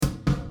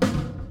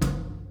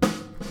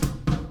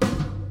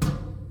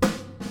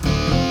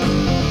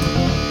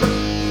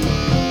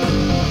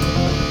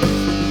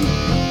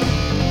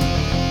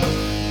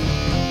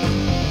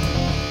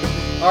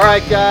All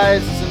right,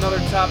 guys, it's another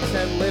top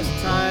 10 list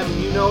time,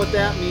 and you know what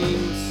that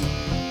means.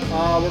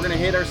 We're going to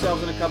hate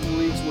ourselves in a couple of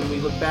weeks when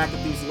we look back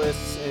at these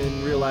lists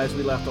and realize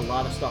we left a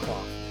lot of stuff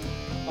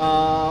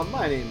off.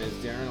 My name is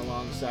Darren.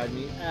 Alongside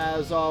me,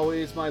 as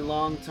always, my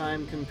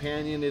longtime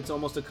companion. It's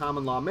almost a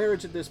common law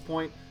marriage at this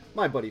point.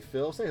 My buddy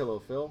Phil. Say hello,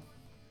 Phil.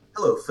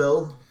 Hello,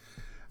 Phil.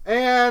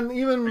 And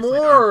even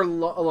more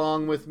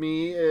along with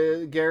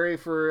me, Gary,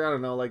 for, I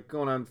don't know, like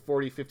going on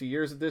 40, 50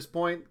 years at this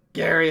point.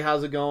 Gary,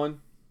 how's it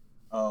going?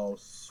 Oh,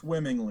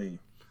 swimmingly.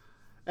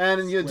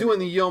 And you're doing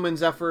the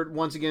yeoman's effort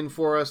once again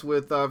for us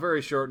with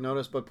very short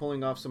notice, but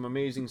pulling off some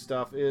amazing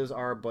stuff is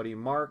our buddy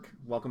Mark.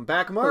 Welcome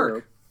back, Mark.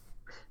 Hello.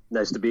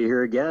 Nice to be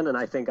here again, and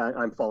I think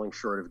I'm falling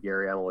short of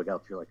Gary. I'm only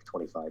out here like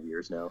 25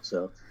 years now,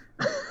 so.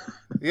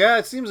 Yeah,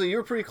 it seems like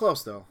you're pretty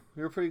close, though.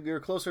 You're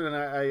closer than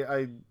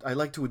I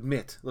like to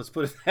admit. Let's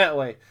put it that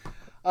way.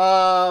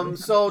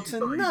 So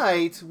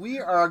tonight we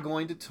are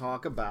going to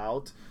talk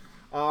about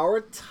our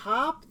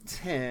top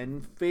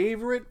 10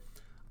 favorite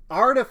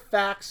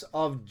artifacts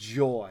of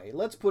joy.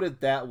 Let's put it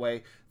that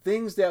way.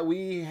 Things that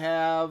we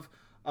have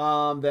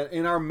that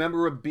in our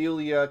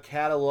memorabilia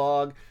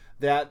catalog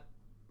that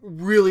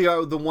really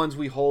are the ones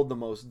we hold the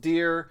most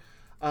dear.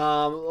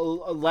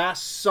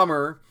 Last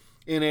summer,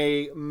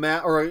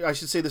 or I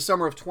should say the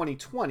summer of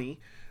 2020,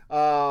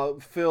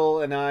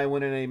 Phil and I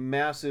went in a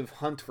massive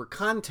hunt for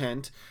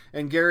content,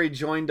 and Gary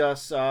joined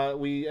us.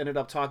 We ended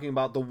up talking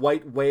about the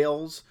white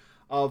whales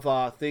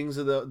of things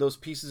of those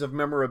pieces of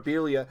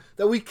memorabilia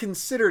that we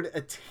considered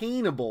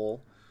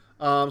attainable.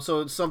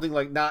 So it's something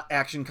like not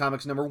Action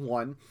Comics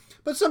 #1,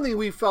 but something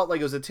we felt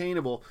like was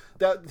attainable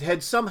that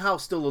had somehow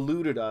still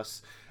eluded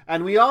us.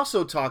 And we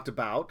also talked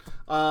about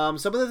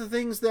some of the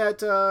things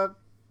that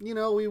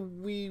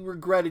we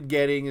regretted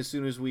getting as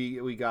soon as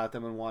we got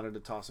them and wanted to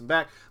toss them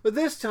back. But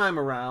this time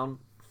around,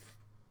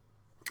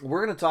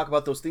 we're going to talk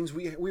about those things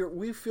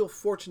we feel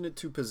fortunate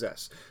to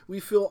possess. We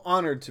feel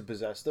honored to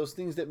possess. Those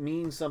things that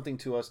mean something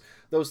to us.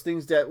 Those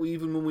things that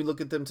even when we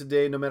look at them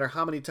today, no matter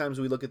how many times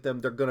we look at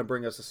them, they're going to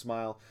bring us a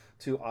smile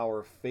to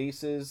our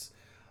faces.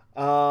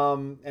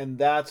 And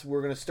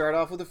we're going to start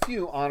off with a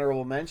few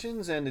honorable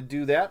mentions. And to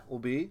do that will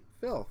be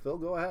Phil. Phil,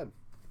 go ahead.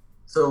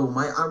 So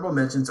my honorable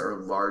mentions are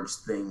large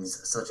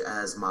things such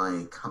as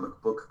my comic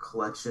book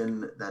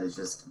collection that is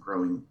just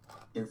growing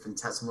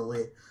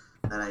infinitesimally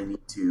that I need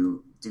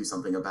to do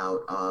something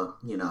about.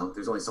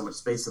 There's only so much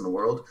space in the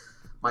world.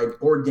 My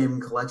board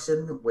game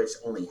collection, which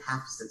only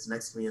half sits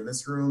next to me in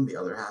this room, the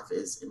other half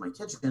is in my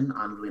kitchen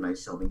on really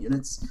nice shelving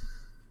units.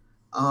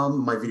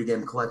 My video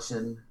game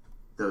collection,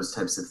 those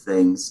types of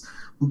things.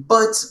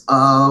 But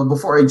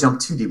before I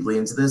jump too deeply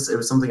into this, it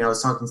was something I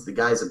was talking to the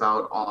guys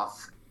about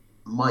off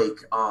mic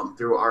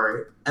through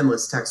our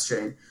endless text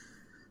chain,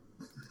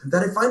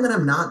 that I find that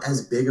I'm not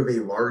as big of a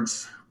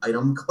large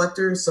item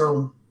collector.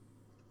 So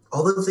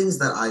all the things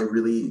that I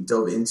really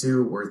dove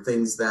into were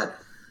things that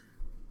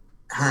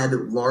had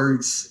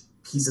large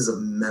pieces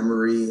of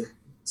memory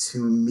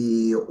to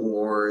me,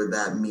 or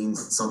that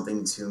means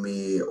something to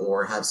me,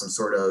 or have some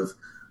sort of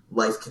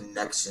life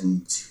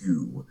connection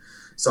to.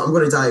 So I'm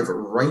going to dive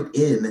right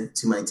in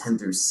to my 10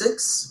 through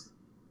 6.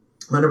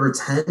 My number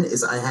 10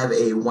 is I have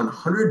a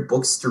 100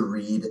 books to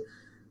read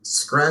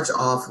scratch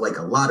off like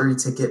a lottery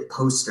ticket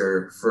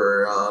poster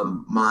for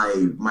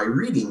my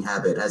reading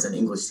habit as an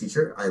English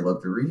teacher. I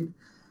love to read.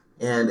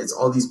 And it's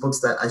all these books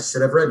that I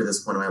should have read at this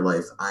point in my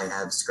life. I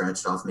have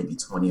scratched off maybe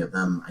 20 of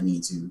them. I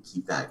need to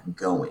keep that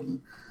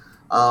going.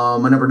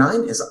 My number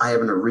 9 is I have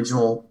an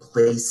original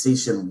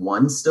PlayStation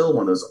 1 still,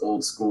 one of those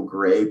old school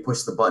gray,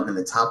 push the button and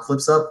the top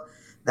flips up.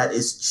 That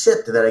is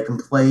chipped that I can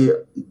play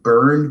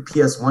burned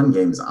PS1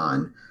 games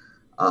on.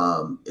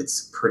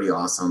 It's pretty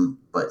awesome,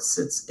 but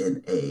sits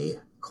in a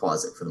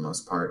closet for the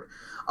most part.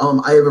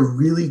 I have a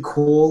really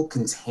cool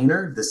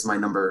container. This is my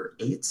number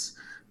 8.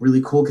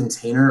 Really cool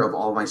container of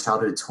all of my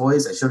childhood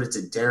toys. I showed it to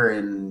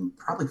Darren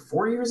probably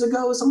 4 years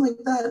ago, something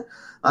like that.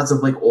 Lots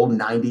of like old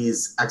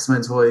 90s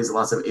X-Men toys,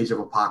 lots of Age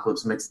of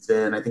Apocalypse mixed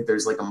in. I think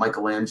there's like a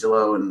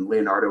Michelangelo and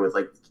Leonardo with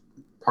like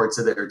parts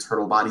of their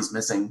turtle bodies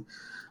missing.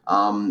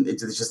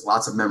 It's just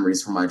lots of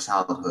memories from my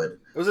childhood.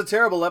 It was a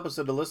terrible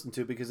episode to listen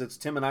to because it's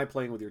Tim and I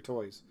playing with your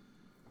toys.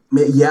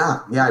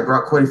 Yeah, I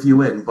brought quite a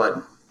few in,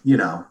 but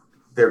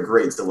they're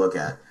great to look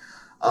at.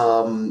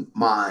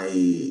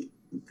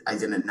 I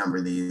didn't number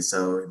these,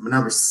 so my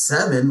number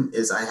 7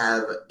 is I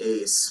have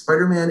a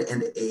Spider-Man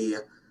and a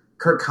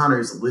Kirk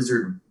Connors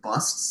lizard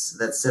busts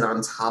that sit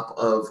on top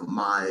of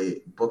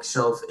my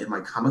bookshelf in my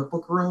comic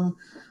book room.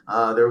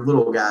 They're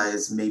little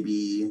guys,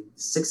 maybe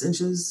 6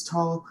 inches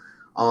tall.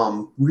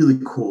 Really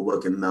cool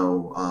looking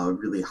though,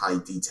 really high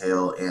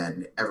detail,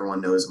 and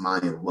everyone knows my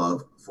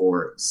love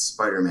for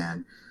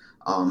Spider-Man.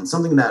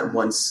 Something that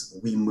once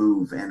we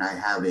move and I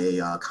have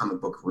a comic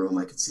book room,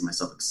 I could see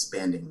myself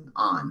expanding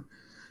on.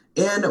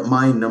 And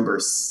my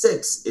number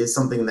 6 is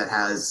something that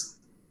has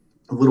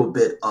a little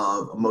bit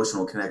of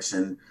emotional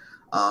connection.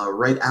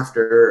 Right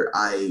after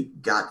I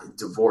got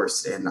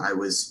divorced and I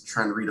was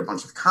trying to read a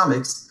bunch of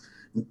comics,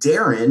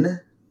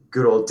 Darren,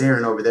 good old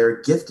Darren over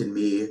there, gifted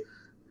me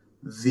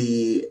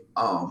the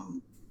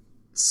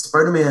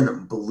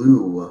Spider-Man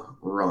Blue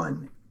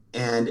run,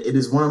 and it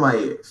is one of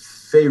my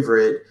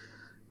favorite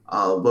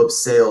Loeb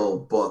Sale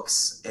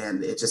books,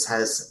 and it just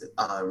has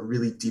a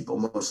really deep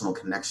emotional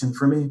connection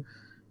for me,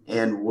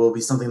 and will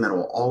be something that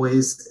will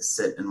always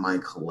sit in my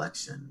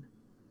collection.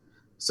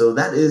 So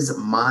that is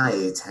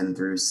my 10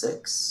 through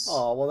 6.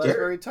 Oh, well, that's Gary?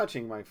 very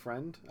touching, my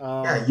friend.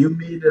 Yeah, you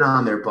made it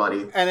on there,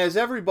 buddy. And as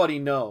everybody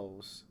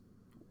knows,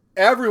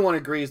 everyone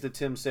agrees that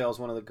Tim Sale is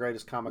one of the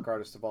greatest comic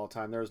artists of all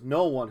time. There's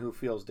no one who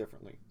feels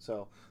differently.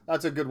 So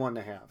that's a good one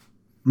to have.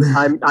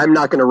 I'm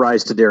not going to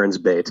rise to Darren's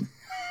bait.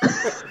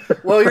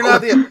 Well, you're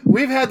not the.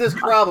 We've had this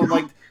problem.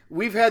 Like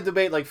we've had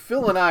debate. Like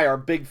Phil and I are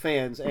big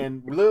fans,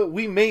 and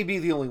we may be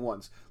the only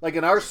ones. Like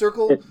in our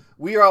circle,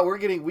 we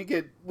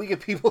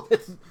get people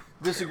that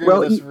disagree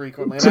with us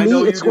frequently. And To I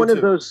know me, it's you do one too.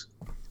 of those.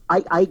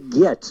 I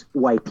get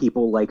why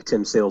people like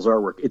Tim Sale's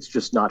artwork. It's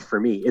just not for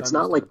me. It's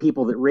not like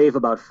people that rave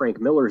about Frank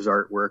Miller's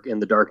artwork in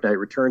The Dark Knight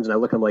Returns, and I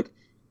look, I'm like,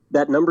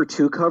 that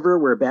 #2 cover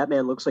where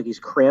Batman looks like he's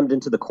crammed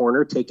into the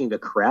corner taking a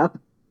crap.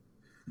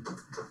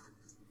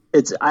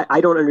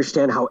 I don't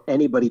understand how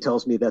anybody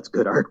tells me that's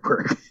good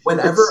artwork.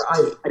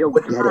 I don't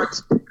get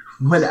it.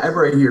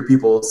 Whenever I hear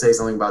people say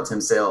something about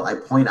Tim Sale, I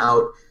point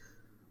out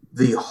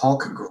the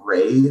Hulk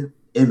gray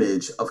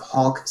image of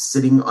Hulk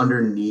sitting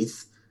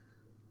underneath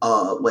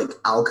like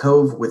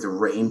alcove with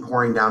rain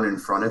pouring down in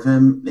front of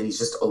him, and he's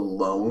just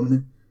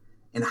alone,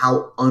 and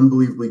how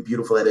unbelievably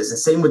beautiful that is. And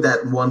same with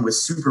that one with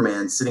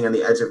Superman sitting on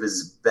the edge of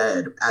his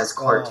bed as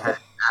Clark Kent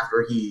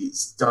after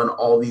he's done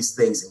all these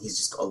things and he's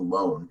just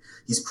alone.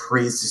 He's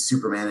praised to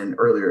Superman and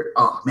earlier.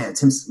 Oh man,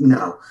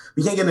 no,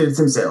 we can't get into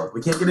Tim Sale.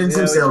 We can't get into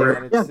Tim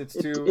Sale.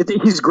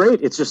 He's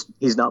great. It's just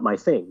he's not my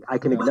thing. I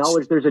can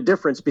acknowledge there's a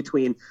difference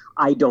between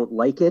I don't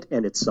like it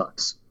and it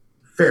sucks.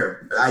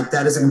 Fair.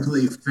 That is a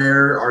completely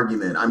fair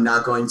argument. I'm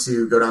not going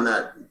to go down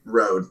that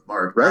road,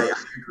 Mark. Right?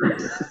 I agree.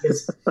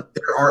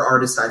 There are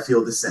artists I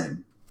feel the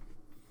same.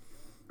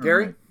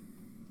 Gary?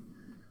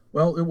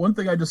 Well, one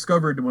thing I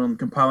discovered when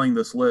compiling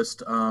this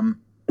list, in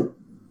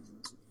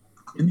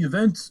the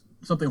event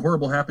something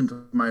horrible happened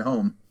to my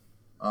home,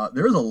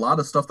 there is a lot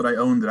of stuff that I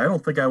own that I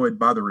don't think I would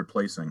bother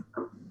replacing.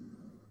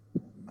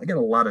 I get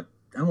a lot of,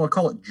 I don't want to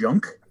call it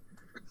junk,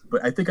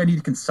 but I think I need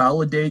to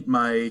consolidate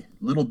my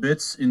little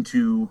bits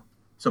into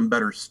some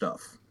better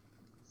stuff.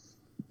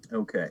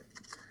 Okay.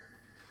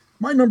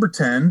 My number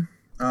 10,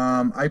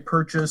 I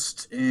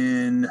purchased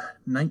in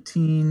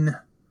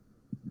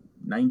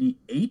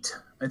 1998,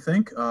 I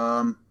think.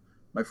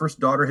 My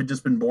first daughter had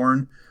just been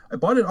born. I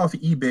bought it off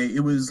of eBay. It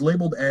was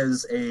labeled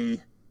as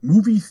a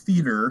movie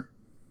theater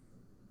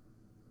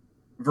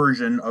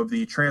version of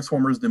the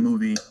Transformers the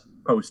movie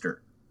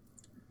poster.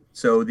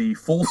 So the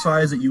full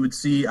size that you would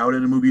see out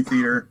at a movie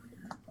theater.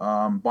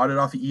 Bought it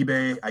off of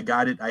eBay. I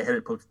got it. I had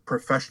it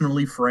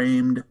professionally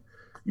framed.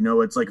 You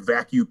know, it's like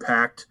vacuum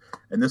packed.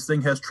 And this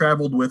thing has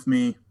traveled with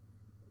me,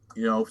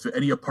 you know, to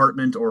any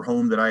apartment or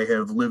home that I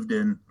have lived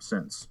in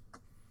since.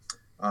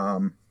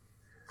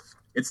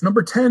 It's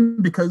number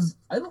 10 because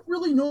I don't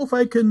really know if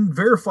I can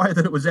verify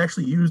that it was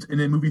actually used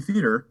in a movie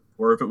theater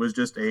or if it was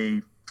just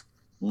a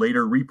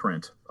later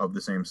reprint of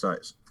the same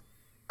size.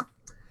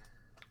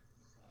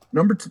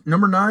 Number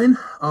 9,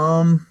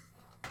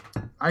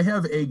 I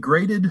have a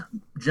graded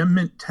Gem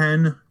Mint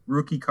 10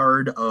 rookie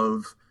card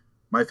of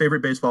my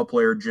favorite baseball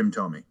player, Jim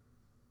Thome.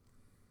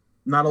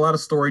 Not a lot of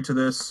story to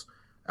this.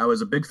 I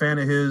was a big fan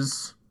of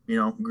his, you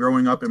know,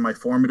 growing up in my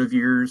formative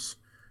years.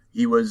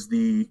 He was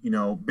the, you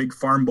know, big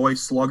farm boy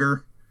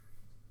slugger,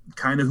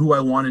 kind of who I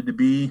wanted to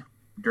be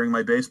during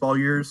my baseball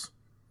years.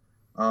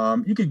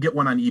 You could get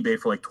one on eBay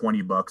for like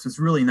 $20. It's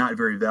really not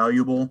very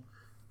valuable.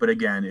 But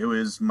again, it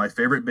was my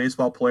favorite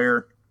baseball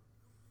player.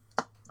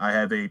 I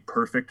have a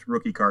perfect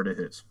rookie card of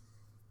his.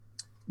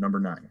 Number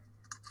 9.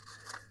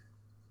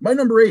 My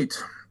number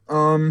 8.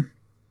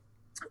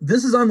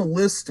 This is on the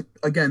list.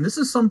 Again, this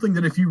is something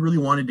that if you really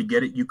wanted to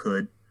get it, you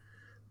could.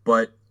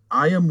 But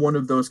I am one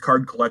of those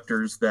card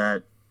collectors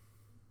that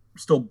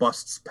still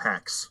busts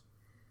packs.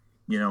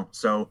 You know,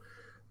 so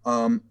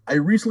I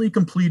recently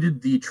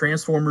completed the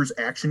Transformers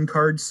action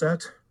card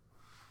set.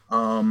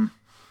 I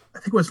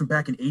think it was from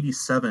back in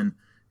 '87.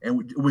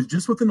 And it was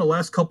just within the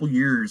last couple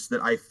years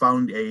that I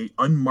found a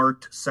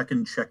unmarked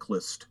second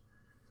checklist,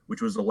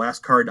 which was the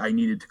last card I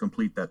needed to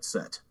complete that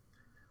set.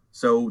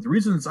 So the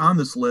reason it's on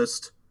this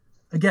list,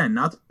 again,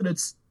 not that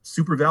it's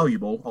super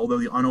valuable, although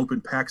the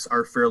unopened packs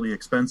are fairly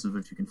expensive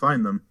if you can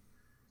find them.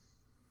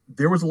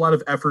 There was a lot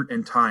of effort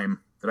and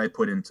time that I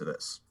put into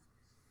this.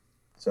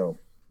 So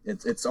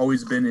it's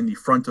always been in the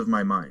front of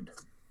my mind.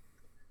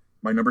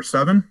 My number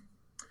 7.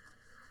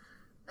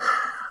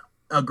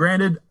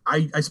 Granted,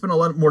 I spent a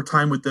lot more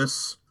time with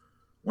this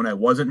when I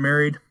wasn't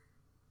married.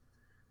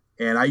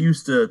 And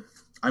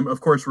I'm of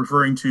course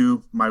referring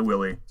to my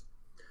Willie.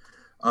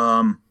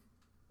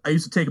 I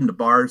used to take him to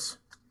bars,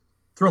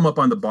 throw him up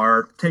on the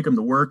bar, take him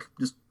to work,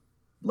 just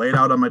lay it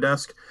out on my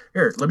desk.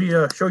 Here, let me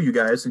show you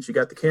guys since you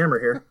got the camera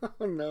here.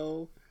 Oh,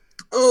 no.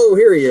 Oh,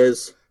 here he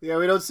is. Yeah,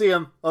 we don't see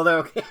him. Oh, they're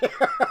okay.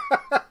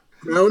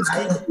 Browns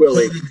I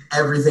Willie. hated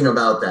everything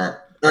about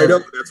that. I know.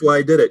 That's why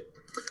I did it.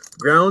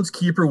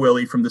 Groundskeeper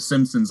Willie from the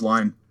Simpsons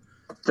line.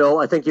 Phil,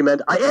 I think you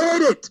meant, I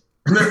ate it!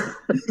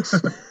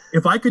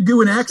 If I could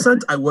do an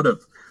accent, I would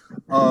have.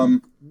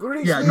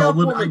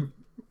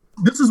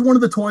 This is one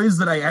of the toys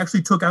that I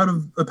actually took out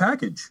of the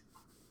package.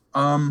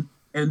 And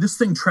this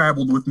thing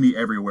traveled with me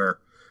everywhere.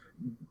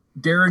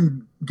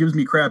 Darren gives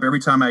me crap every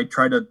time I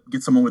try to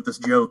get someone with this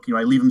joke.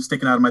 I leave him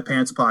sticking out of my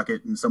pants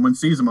pocket and someone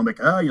sees him. I'm like,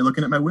 you're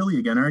looking at my Willie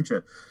again, aren't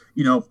you?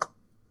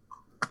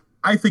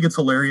 I think it's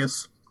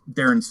hilarious.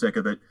 Darren's sick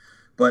of it.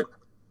 But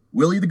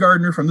Willie the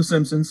Gardener from The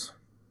Simpsons,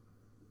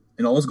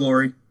 in all his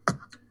glory,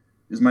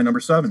 is my number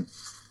 7.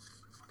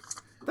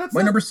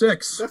 Number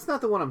 6. That's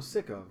not the one I'm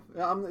sick of.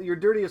 Your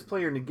dirtiest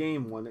player in the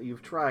game one that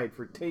you've tried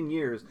for 10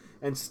 years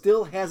and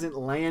still hasn't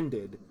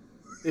landed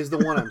is the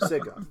one I'm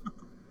sick of.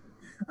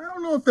 I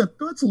don't know if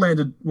that's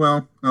landed.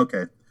 Well,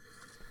 okay.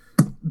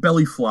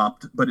 Belly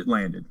flopped, but it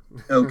landed.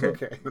 Okay.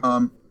 Okay.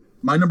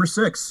 My number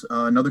 6,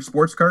 another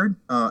sports card.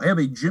 I have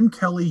a Jim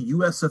Kelly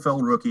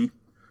USFL rookie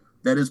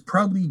that is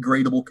probably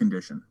gradable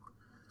condition.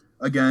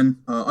 Again,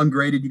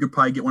 ungraded, you could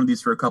probably get one of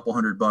these for a couple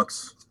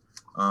 $100.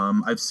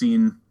 I've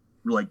seen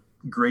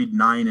grade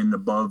 9 and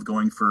above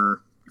going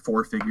for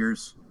 4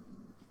 figures.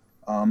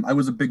 I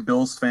was a big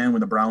Bills fan when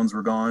the Browns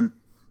were gone,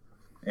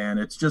 and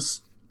it's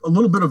just a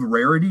little bit of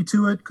rarity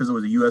to it because it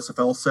was a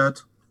USFL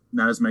set.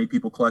 Not as many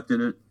people collected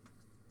it.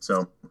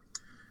 So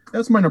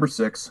that's my number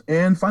 6.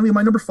 And finally,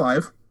 my number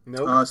 5.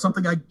 Nope.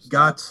 Something I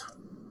got.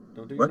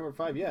 Don't do your number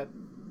 5 yet.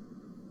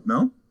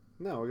 No?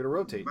 No, we're going to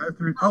rotate.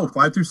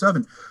 5 through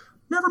 7.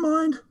 Never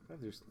mind.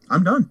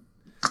 I'm done.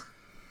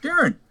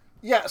 Darren.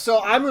 Yeah,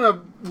 so I'm going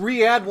to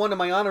re-add one of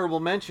my honorable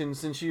mentions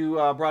since you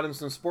brought in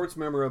some sports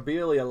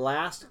memorabilia.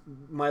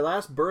 My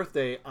last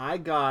birthday, I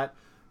got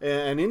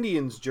an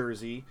Indians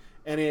jersey,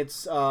 and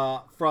it's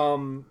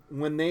from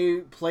when they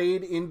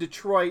played in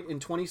Detroit in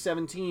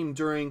 2017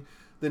 during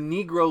the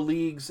Negro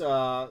League's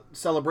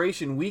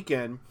celebration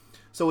weekend.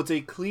 So it's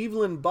a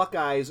Cleveland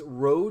Buckeyes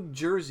road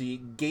jersey,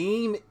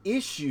 game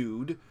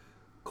issued,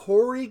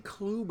 Corey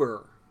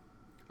Kluber.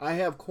 I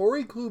have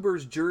Corey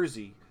Kluber's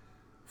jersey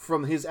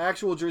from his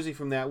actual jersey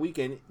from that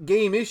weekend,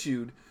 game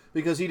issued,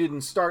 because he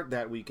didn't start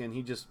that weekend.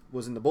 He just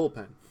was in the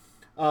bullpen.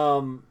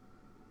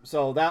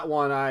 So that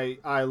one,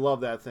 I love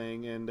that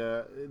thing. And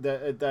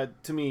that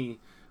to me,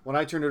 when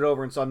I turned it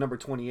over and saw number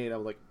 28, I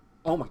was like,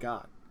 oh my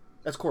God,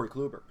 that's Corey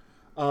Kluber.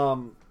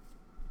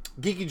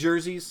 Geeky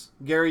jerseys.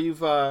 Gary, you've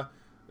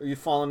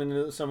fallen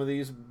into some of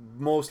these,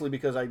 mostly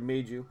because I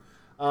made you.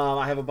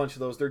 I have a bunch of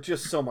those. They're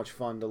just so much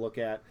fun to look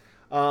at.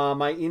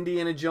 My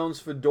Indiana Jones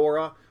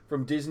fedora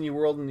from Disney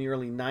World in the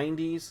early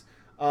 90s.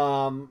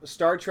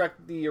 Star Trek,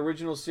 the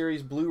original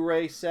series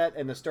Blu-ray set,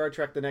 and the Star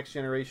Trek The Next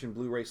Generation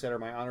Blu-ray set are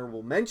my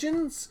honorable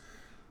mentions.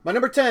 My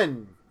number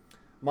 10,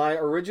 my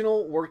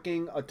original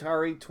working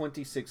Atari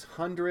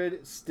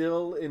 2600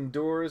 still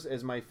endures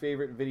as my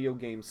favorite video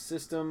game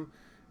system.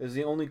 It is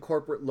the only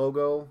corporate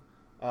logo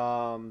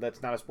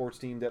that's not a sports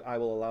team that I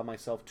will allow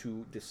myself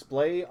to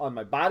display on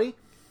my body.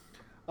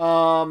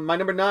 My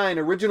number 9,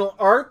 original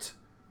art.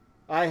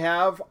 I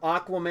have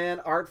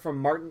Aquaman art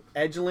from Martin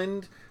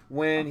Edgeland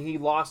when he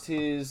lost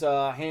his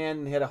hand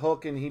and had a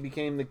hook and he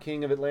became the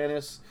king of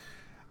Atlantis.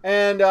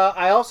 And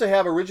I also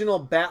have original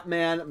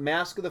Batman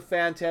Mask of the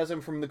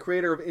Phantasm from the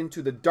creator of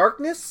Into the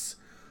Darkness.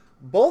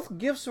 Both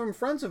gifts from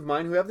friends of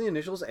mine who have the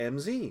initials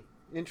MZ,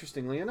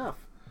 interestingly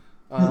enough.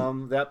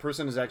 That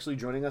person is actually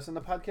joining us in the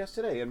podcast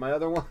today. And my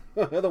other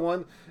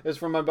one is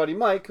from my buddy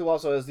Mike, who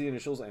also has the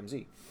initials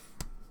MZ.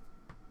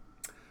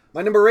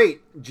 My number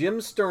 8, Jim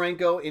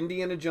Steranko,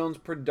 Indiana Jones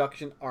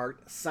production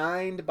art,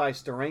 signed by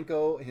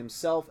Steranko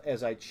himself.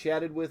 As I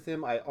chatted with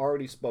him, I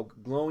already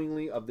spoke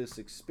glowingly of this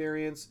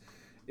experience.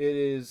 It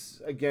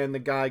is, again, the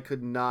guy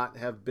could not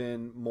have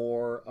been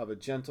more of a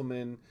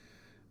gentleman.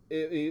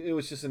 It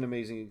was just an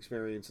amazing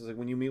experience. It's like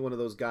when you meet one of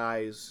those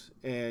guys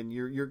and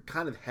you're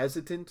kind of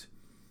hesitant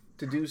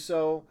to do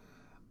so.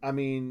 I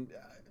mean,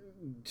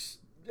 just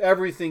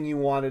everything you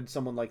wanted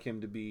someone like him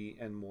to be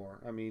and more.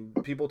 I mean,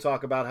 people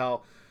talk about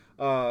how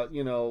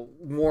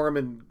warm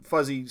and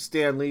fuzzy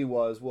Stan Lee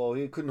was. Well,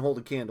 he couldn't hold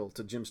a candle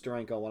to Jim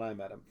Steranko when I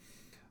met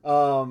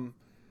him.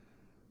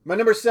 My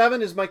number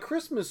 7 is my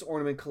Christmas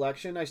ornament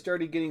collection. I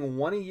started getting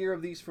one a year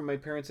of these from my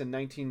parents in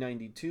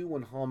 1992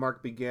 when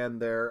Hallmark began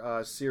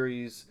their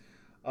series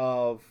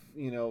of,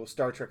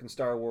 Star Trek and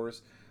Star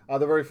Wars.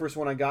 The very first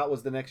one I got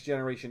was the Next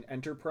Generation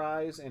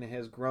Enterprise, and it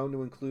has grown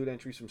to include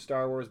entries from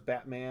Star Wars,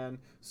 Batman,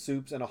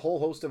 Soups, and a whole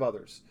host of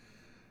others.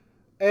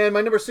 And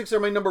my number 6 are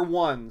my number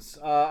 1s.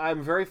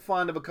 I'm very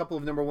fond of a couple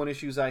of number 1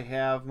 issues I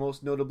have.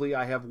 Most notably,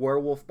 I have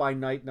Werewolf by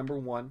Night, number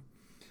 1.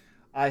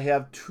 I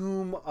have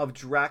Tomb of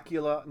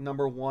Dracula,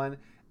 number 1.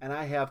 And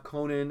I have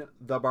Conan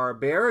the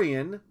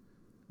Barbarian,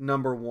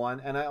 number 1.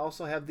 And I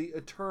also have The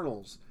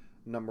Eternals,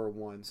 number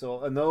 1.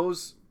 So in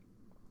those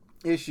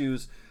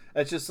issues,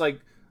 it's just like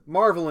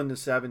Marvel in the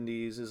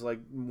 70s is like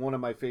one of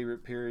my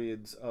favorite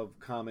periods of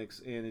comics.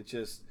 And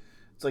it's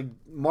like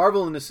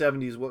Marvel in the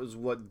 70s was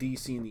what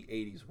DC in the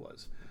 80s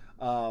was.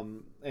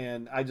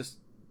 And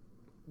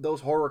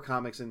those horror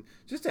comics, and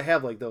just to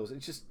have like those,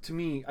 it's just, to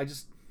me,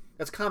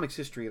 that's comics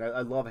history, and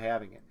I love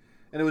having it.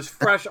 And it was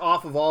fresh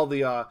off of all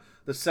the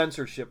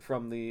censorship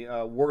from the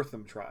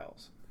Wortham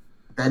trials.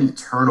 That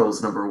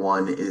Eternals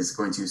 #1 is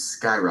going to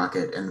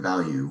skyrocket in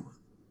value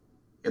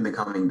in the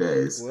coming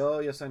days.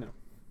 Well, yes, I know.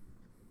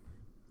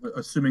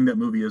 Assuming that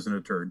movie isn't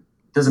a turd.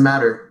 Doesn't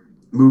matter.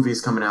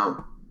 Movie's coming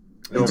out.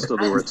 It'll still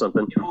be worth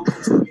something. It will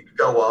continue to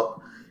go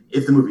up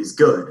if the movie's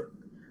good.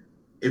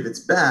 If it's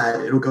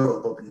bad, it'll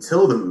go up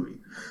until the movie,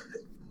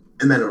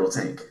 and then it'll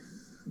tank.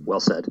 Well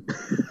said.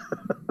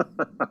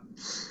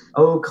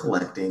 Oh,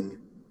 collecting.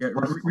 Yeah,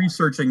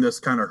 researching this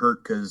kind of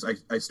hurt because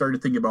I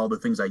started thinking about all the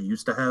things I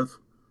used to have,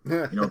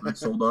 that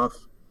sold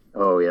off.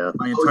 Oh, yeah.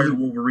 My entire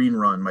Wolverine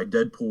run, my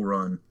Deadpool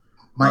run.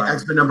 My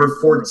X-Men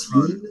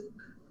 #14,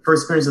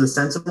 first appearance of the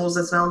Sentinels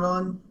that's now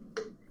gone.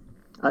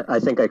 I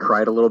think I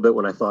cried a little bit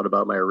when I thought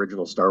about my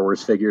original Star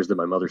Wars figures that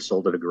my mother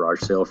sold at a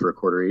garage sale for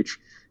 $0.25 each.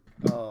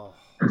 Oh.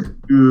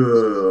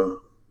 Ugh.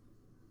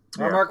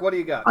 Yeah. Mark, what do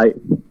you got? I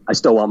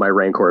still want my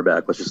Rancor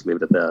back. Let's just leave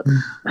it at that.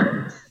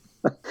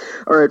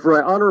 All right, for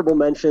my honorable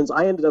mentions,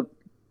 I ended up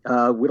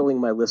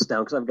whittling my list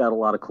down because I've got a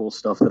lot of cool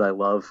stuff that I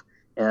love,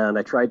 and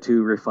I tried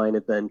to refine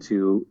it then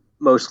to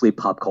mostly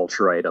pop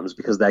culture items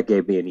because that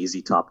gave me an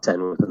easy top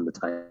 10 within the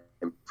time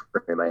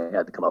frame I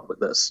had to come up with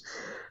this.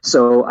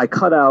 So I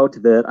cut out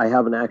that I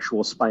have an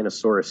actual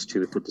Spinosaurus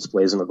tooth that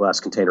displays in a glass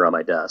container on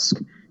my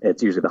desk.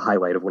 It's usually the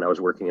highlight of when I was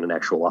working in an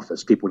actual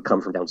office. People would come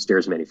from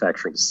downstairs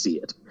manufacturing to see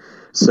it.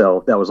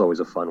 So that was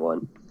always a fun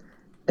one.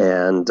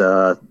 And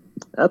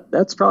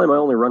that's probably my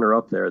only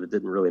runner-up there that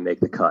didn't really make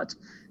the cut.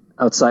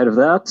 Outside of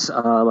that,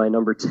 my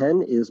number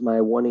 10 is my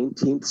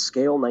 1/18th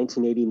scale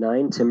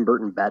 1989 Tim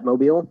Burton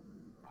Batmobile.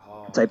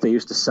 The type they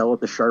used to sell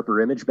at the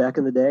Sharper Image back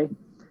in the day.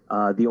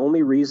 The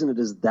only reason it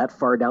is that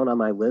far down on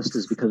my list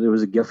is because it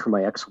was a gift from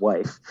my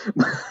ex-wife.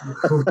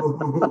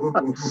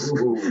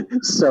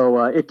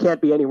 So it can't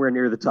be anywhere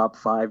near the top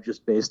 5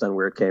 just based on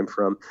where it came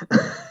from.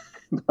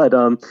 But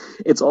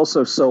it's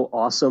also so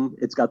awesome.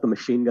 It's got the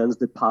machine guns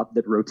that pop,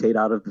 that rotate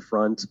out of the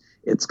front.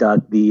 It's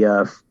got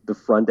the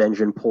front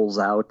engine pulls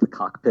out, the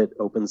cockpit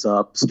opens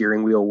up,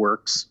 steering wheel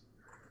works.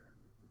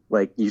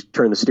 Like you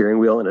turn the steering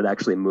wheel and it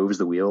actually moves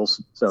the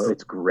wheels. So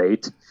it's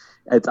great.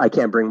 I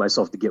can't bring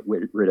myself to get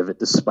rid of it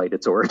despite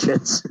its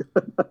origins.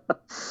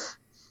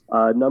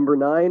 Number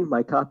 9,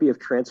 my copy of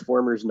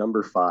Transformers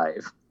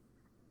 #5.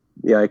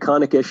 The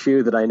iconic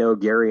issue that I know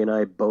Gary and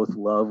I both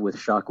love, with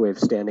Shockwave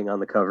standing on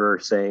the cover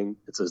saying,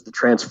 it says "The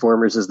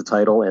Transformers" is the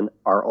title, and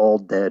 "Are All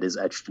Dead" is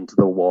etched into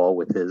the wall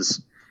with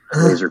his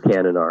laser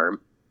cannon arm.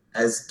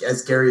 As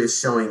Gary is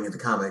showing in the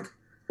comic.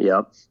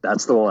 Yep,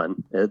 that's the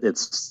one.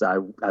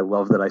 I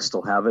love that I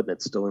still have it, and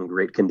it's still in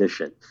great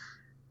condition.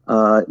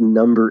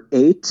 Number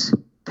 8,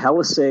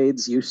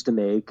 Palisades used to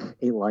make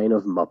a line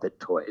of Muppet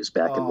toys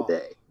back in the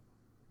day.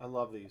 I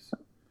love these.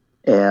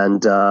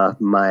 And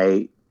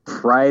my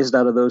prized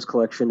out of those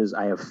collection is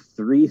I have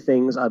 3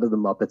 things out of the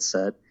Muppet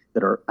set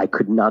that I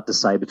could not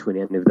decide between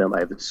any of them. I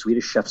have the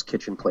Swedish Chef's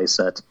Kitchen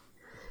playset,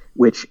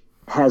 which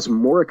has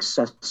more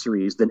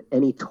accessories than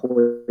any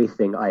toy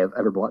thing I have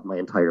ever bought in my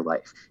entire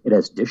life. It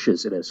has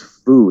dishes, it has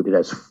food, it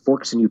has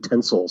forks and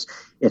utensils,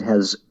 it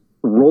has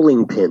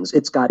rolling pins.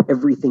 It's got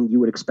everything you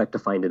would expect to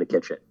find in a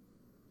kitchen.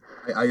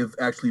 I have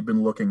actually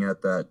been looking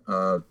at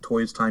that.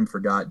 Toys Time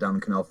Forgot down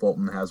in Canal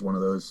Fulton has one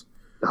of those.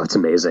 Oh, it's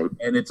amazing.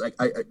 And it's like,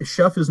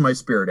 Chef is my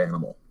spirit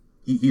animal.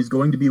 He's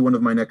going to be one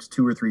of my next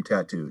 2 or 3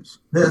 tattoos.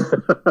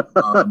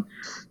 And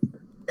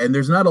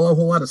there's not a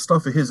whole lot of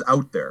stuff of his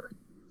out there.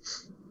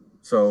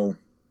 So,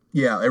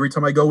 yeah, every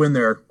time I go in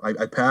there,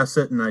 I pass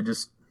it and I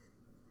just...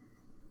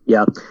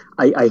 Yeah,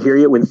 I hear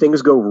you. When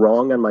things go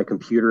wrong on my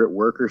computer at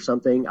work or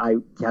something, I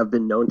have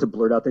been known to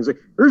blurt out things like,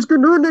 "There's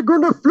gonna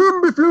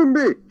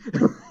flumby."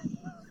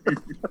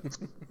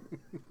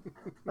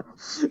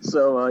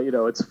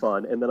 So, it's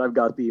fun. And then I've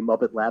got the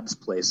Muppet Labs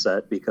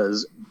playset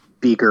because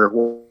Beaker,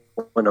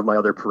 one of my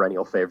other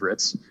perennial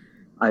favorites.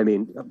 I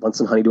mean,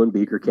 Bunsen Honeydew and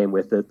Beaker came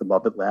with it. The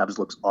Muppet Labs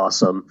looks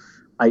awesome.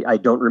 I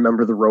don't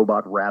remember the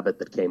robot rabbit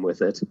that came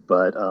with it,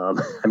 but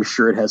I'm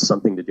sure it has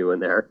something to do in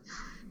there.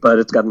 But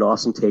it's got an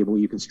awesome table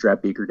you can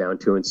strap Beaker down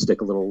to and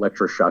stick a little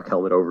electroshock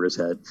helmet over his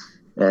head.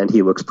 And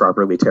he looks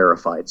properly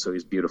terrified, so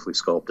he's beautifully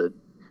sculpted.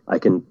 I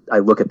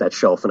look at that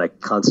shelf and I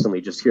constantly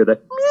just hear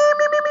that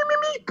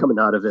coming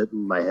out of it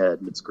in my head,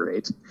 and it's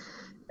great.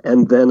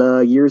 And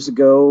then years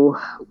ago,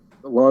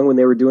 along when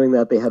they were doing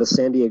that, they had a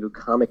San Diego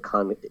Comic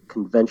Con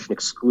convention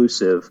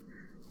exclusive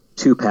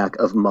 2-pack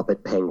of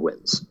Muppet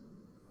Penguins.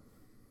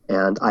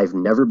 And I've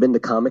never been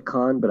to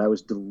Comic-Con, but I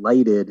was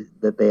delighted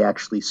that they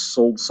actually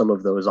sold some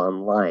of those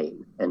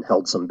online and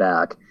held some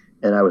back.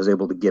 And I was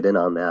able to get in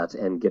on that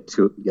and get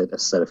a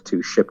set of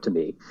 2 shipped to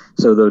me.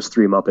 So those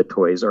 3 Muppet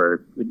toys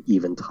are an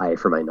even tie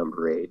for my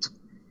number 8.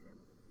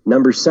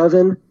 Number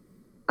 7,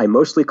 I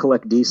mostly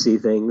collect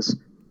DC things.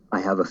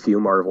 I have a few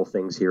Marvel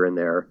things here and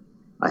there.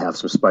 I have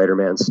some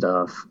Spider-Man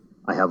stuff.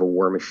 I have a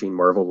War Machine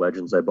Marvel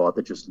Legends I bought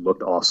that just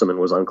looked awesome and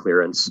was on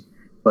clearance.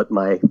 But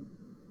my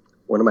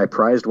One of my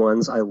prized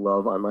ones I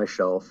love on my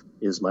shelf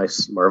is my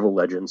Marvel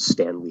Legends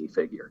Stan Lee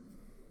figure.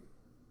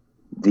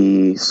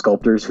 The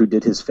sculptors who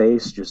did his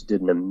face just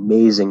did an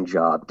amazing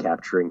job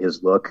capturing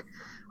his look.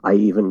 I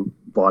even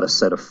bought a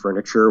set of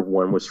furniture.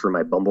 One was for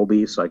my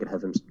Bumblebee, so I could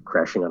have him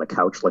crashing on a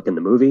couch like in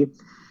the movie.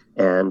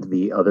 And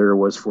the other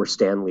was for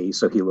Stan Lee,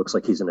 so he looks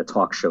like he's in a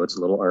talk show. It's a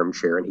little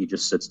armchair, and he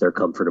just sits there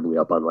comfortably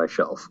up on my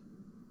shelf.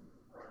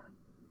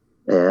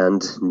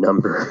 And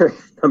number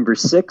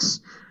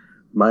 6,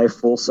 my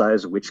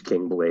full-size Witch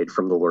King blade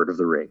from The Lord of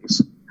the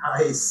Rings.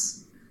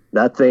 Nice.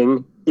 That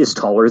thing is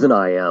taller than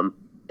I am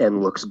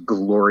and looks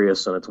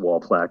glorious on its wall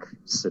plaque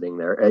sitting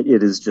there.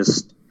 It is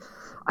just,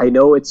 I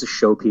know it's a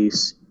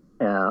showpiece.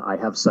 I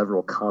have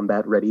several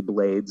combat-ready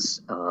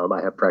blades.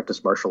 I have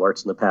practiced martial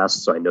arts in the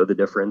past, so I know the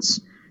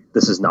difference.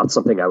 This is not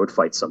something I would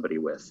fight somebody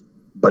with.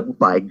 But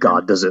by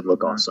God, does it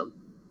look awesome.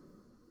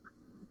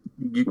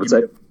 Give me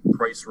a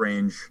price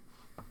range.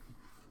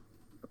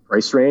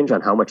 Price range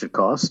on how much it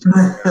cost?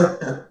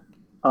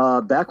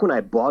 Back when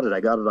I bought it, I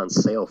got it on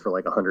sale for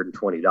like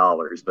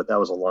 $120, but that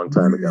was a long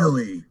time ago.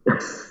 Really?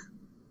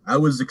 I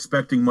was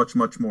expecting much,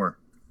 much more.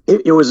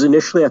 It was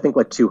initially, I think,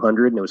 like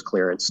 $200, and it was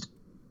clearanced.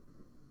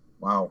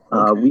 Wow.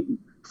 Okay.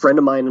 Friend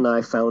of mine and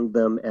I found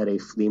them at a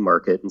flea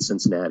market in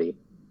Cincinnati,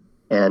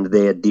 and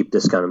they had deep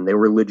discount them. They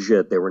were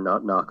legit. They were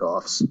not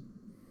knockoffs.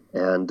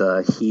 And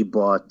he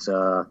bought,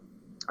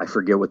 I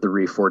forget what the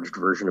reforged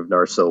version of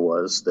Narsil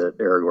was that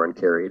Aragorn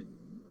carried.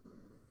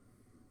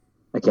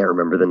 I can't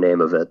remember the name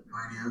of it.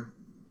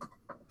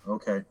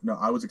 Okay. No,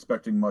 I was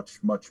expecting much,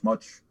 much,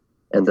 much.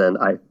 And then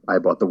I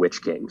bought the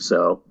Witch King.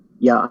 So,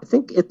 yeah, I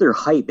think at their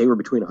height, they were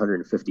between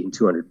 $150 and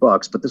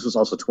 $200, but this was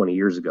also 20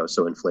 years ago,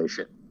 so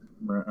inflation.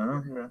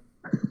 Yeah.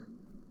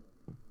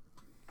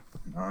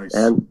 Nice.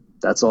 And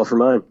that's all for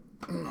mine.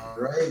 All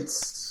right.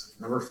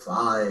 Number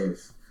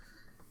 5.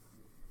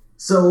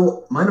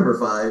 So, my number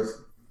 5,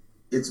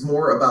 it's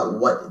more about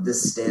what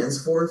this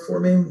stands for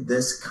me.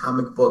 This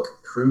comic book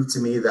proved to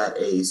me that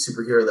a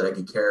superhero that I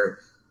could care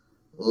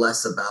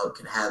less about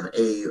can have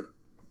a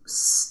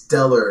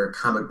stellar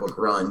comic book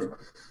run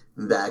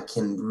that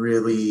can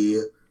really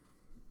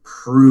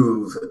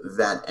prove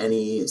that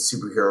any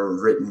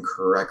superhero written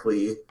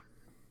correctly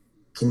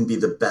can be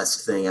the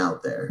best thing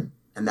out there.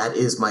 And that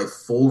is my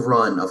full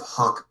run of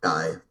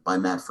Hawkeye by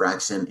Matt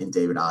Fraction and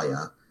David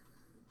Aya.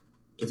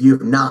 If you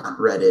have not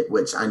read it,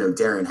 which I know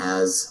Darren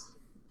has,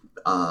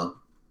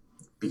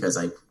 because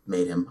I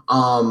made him,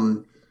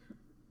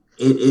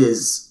 it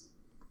is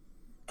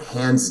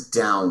hands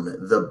down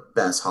the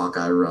best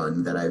Hawkeye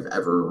run that I've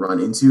ever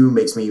run into.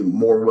 Makes me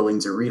more willing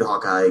to read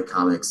Hawkeye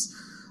comics.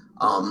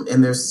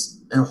 And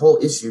there's a whole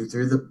issue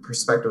through the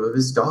perspective of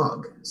his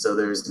dog. So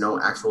there's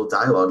no actual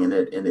dialogue in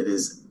it, and it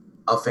is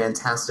a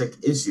fantastic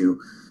issue.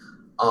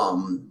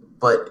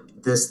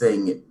 But this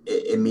thing,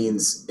 it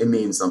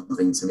means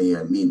something to me.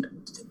 I mean,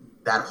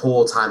 that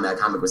whole time that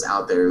comic was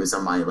out there, it was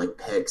on my like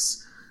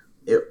picks.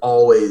 It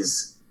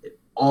always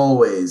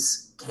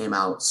came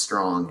out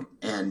strong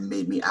and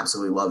made me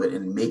absolutely love it,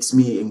 and makes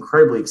me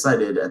incredibly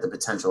excited at the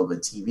potential of a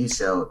TV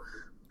show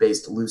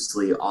based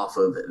loosely off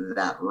of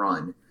that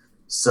run.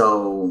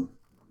 So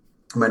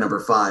my number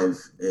 5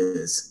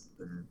 is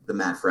the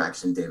Matt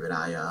Fraction, David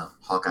Aya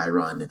Hawkeye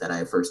run that I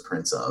have first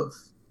prints of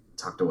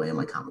tucked away in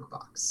my comic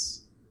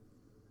box.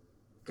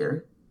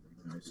 Gary?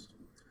 Nice.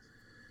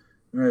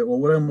 All right. Well,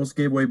 what I almost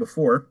gave away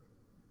before,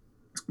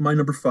 my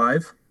number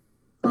 5,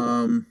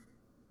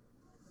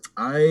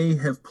 I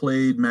have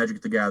played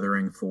Magic the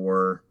Gathering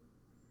for,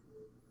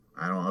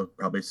 I don't know,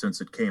 probably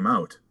since it came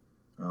out.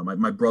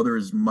 My brother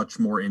is much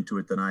more into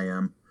it than I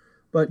am.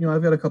 But, you know,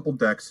 I've got a couple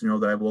decks,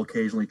 that I will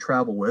occasionally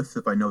travel with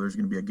if I know there's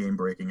going to be a game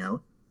breaking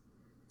out.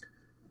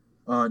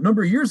 A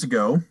number of years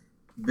ago,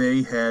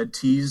 they had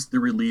teased the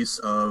release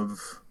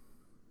of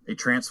a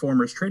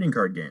Transformers trading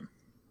card game.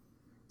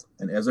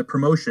 And as a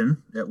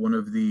promotion at one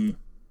of the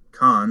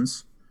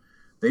cons,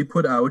 they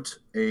put out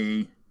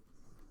a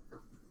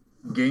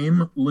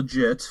game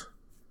legit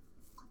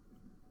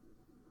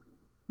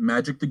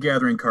Magic the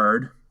Gathering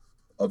card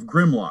of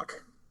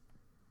Grimlock.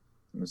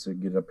 Let's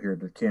get up here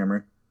to the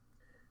camera.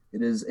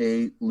 It is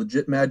a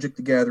legit Magic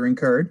the Gathering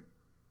card,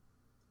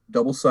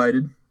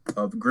 double-sided,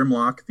 of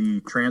Grimlock,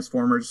 the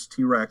Transformers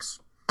T-Rex.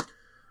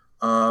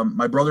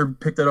 My brother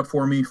picked that up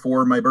for me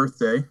for my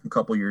birthday a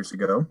couple years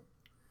ago.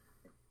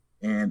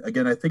 And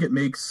again, I think it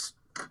makes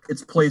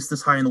its place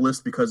this high on the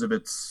list because of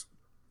its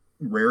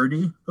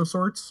rarity of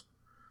sorts.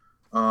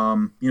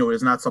 It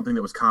is not something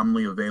that was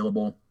commonly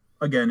available.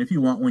 Again, if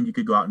you want one, you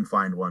could go out and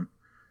find one.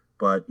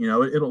 But,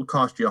 it'll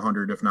cost you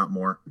 $100, if not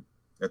more,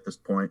 at this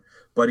point.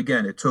 But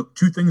again, it took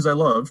two things I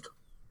loved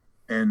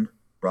and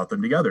brought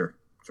them together.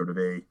 Sort of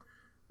a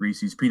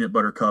Reese's peanut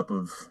butter cup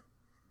of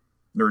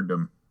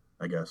nerddom,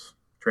 I guess.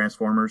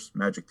 Transformers,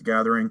 Magic the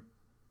Gathering,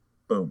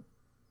 boom.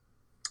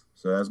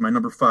 So that's my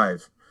number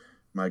 5.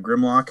 My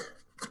Grimlock,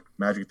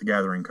 Magic the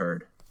Gathering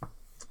card.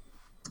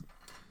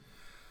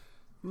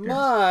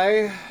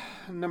 My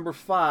number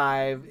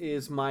 5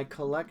 is my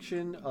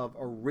collection of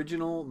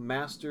original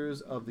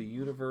Masters of the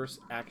Universe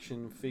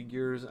action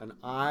figures, and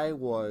I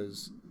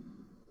was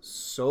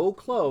so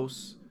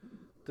close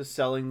to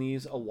selling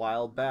these a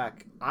while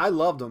back. I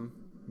loved them.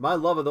 My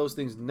love of those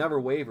things never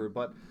wavered,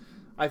 but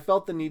I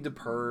felt the need to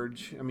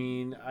purge. I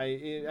mean,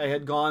 I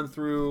had gone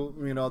through,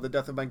 the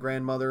death of my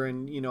grandmother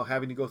and,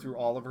 having to go through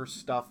all of her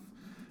stuff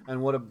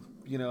and what a,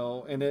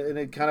 and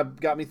it kind of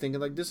got me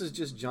thinking, like, this is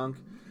just junk.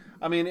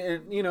 I mean,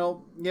 you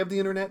have the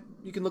internet.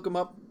 You can look them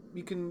up.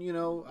 You can,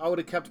 I would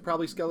have kept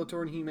probably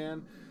Skeletor and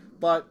He-Man,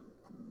 but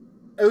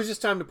it was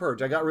just time to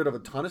purge. I got rid of a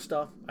ton of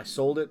stuff. I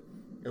sold it.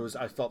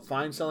 I felt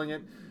fine selling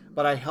it,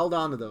 but I held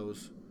on to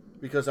those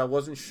because I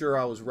wasn't sure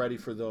I was ready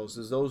for those,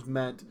 as those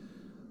meant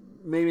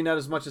maybe not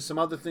as much as some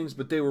other things,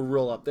 but they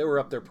were up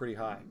there pretty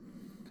high.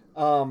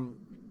 And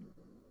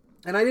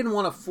I didn't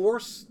want to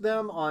force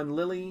them on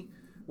Lily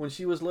when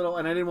she was little,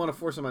 and I didn't want to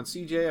force them on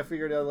CJ. I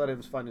figured I'd let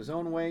him find his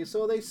own way,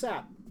 so they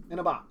sat in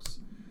a box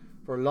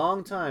for a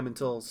long time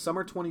until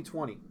summer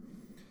 2020.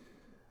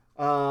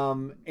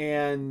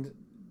 And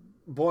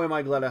boy, am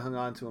I glad I hung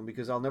on to them,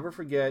 because I'll never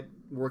forget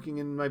working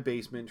in my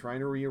basement, trying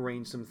to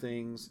rearrange some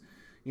things.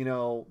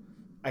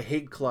 I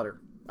hate clutter.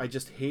 I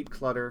just hate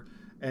clutter.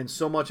 And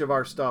so much of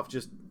our stuff,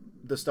 just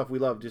the stuff we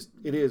love,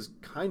 it is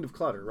kind of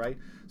clutter, right?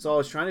 So I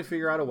was trying to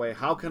figure out a way.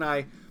 How do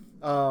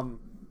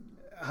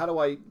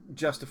I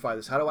justify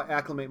this? How do I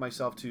acclimate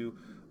myself to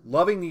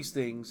loving these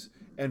things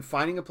and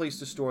finding a place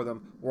to store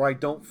them where I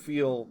don't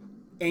feel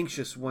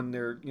anxious when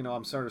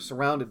I'm sort of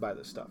surrounded by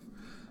this stuff?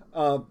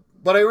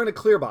 But I were in a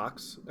clear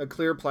box, a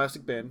clear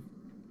plastic bin,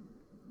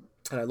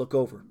 and I look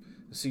over.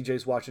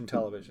 CJ's watching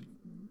television.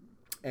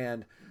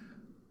 And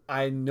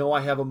I know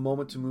I have a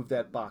moment to move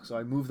that box. So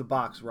I move the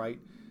box, right?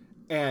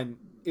 And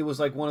it was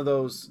like one of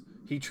those,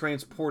 he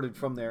transported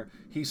from there.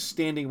 He's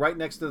standing right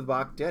next to the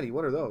box. Daddy,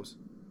 what are those?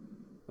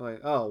 I'm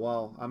like, oh,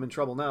 well, I'm in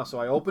trouble now. So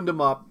I opened him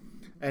up,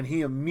 and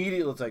he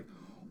immediately was like,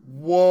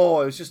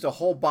 whoa, it was just a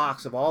whole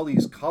box of all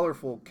these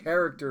colorful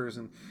characters,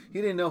 and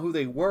he didn't know who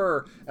they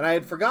were. And I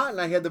had forgotten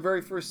I had the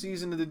very first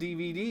season of the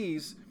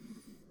DVDs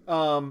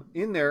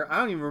in there. I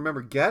don't even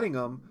remember getting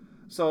them.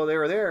 So they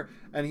were there,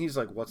 and he's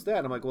like, what's that?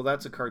 And I'm like, well,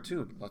 that's a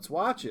cartoon. Let's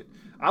watch it.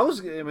 I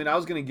was going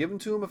to give them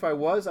to him if I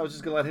was. I was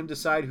just going to let him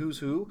decide who's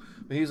who.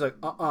 But he's like,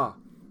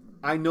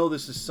 I know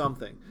this is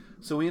something.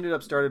 So we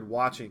started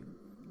watching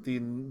the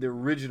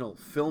original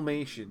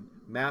Filmation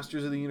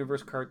Masters of the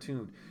Universe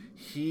cartoon.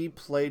 He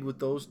played with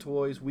those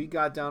toys. We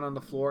got down on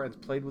the floor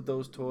and played with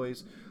those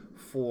toys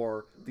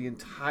for the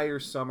entire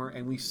summer,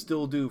 and we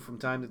still do from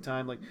time to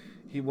time. Like,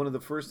 one of the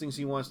first things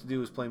he wants to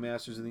do is play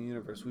Masters of the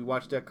Universe. We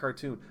watched that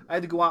cartoon. I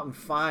had to go out and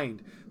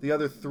find the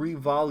other 3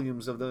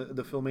 volumes of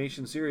the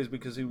Filmation series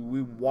because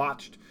we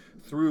watched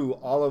through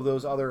all of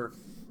those other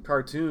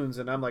cartoons,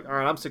 and I'm like, all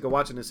right, I'm sick of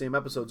watching the same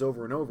episodes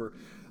over and over.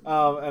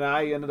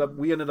 And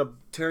we ended up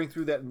tearing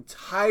through that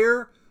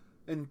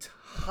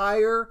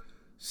entire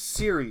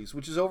series,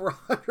 which is over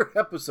 100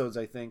 episodes,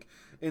 I think,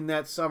 in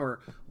that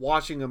summer,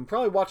 watching them.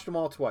 Probably watched them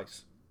all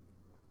twice.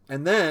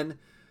 And then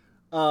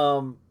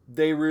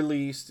they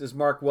released, as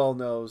Mark well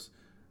knows,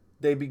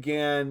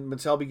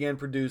 Mattel began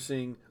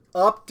producing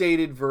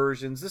updated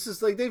versions. This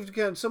is like, they've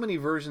got so many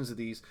versions of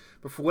these,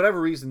 but for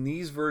whatever reason,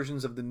 these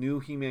versions of the new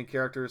He-Man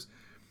characters,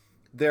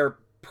 they're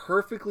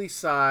perfectly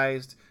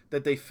sized,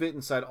 that they fit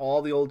inside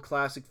all the old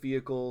classic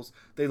vehicles.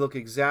 They look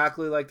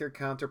exactly like their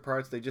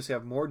counterparts. They just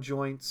have more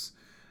joints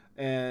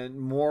and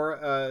more.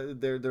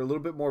 They're a little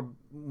bit more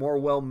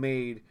well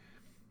made.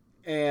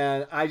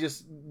 And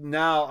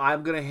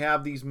I'm gonna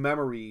have these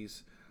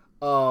memories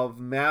of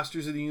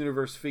Masters of the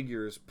Universe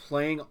figures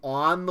playing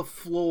on the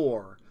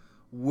floor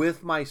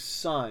with my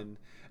son.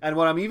 And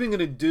what I'm even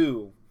gonna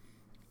do,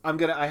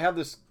 I have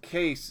this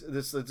case,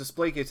 this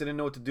display case I didn't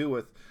know what to do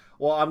with.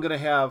 Well, I'm gonna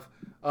have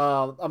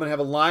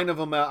a line of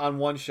them on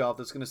one shelf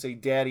that's gonna say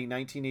Daddy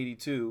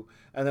 1982,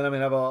 and then I'm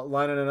gonna have a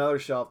line on another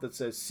shelf that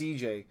says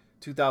CJ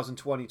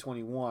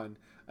 2020-21,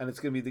 and it's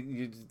gonna be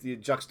the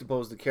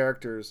juxtapose the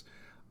characters,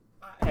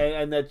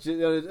 and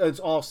it's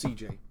all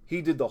CJ.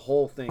 He did the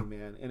whole thing,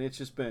 man, and it's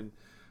just been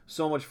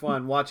so much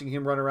fun watching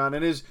him run around.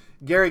 And as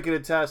Gary could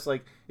attest,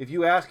 like, if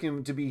you ask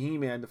him to be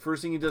He-Man, the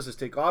first thing he does is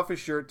take off his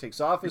shirt,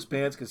 takes off his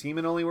pants, because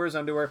He-Man only wears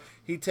underwear.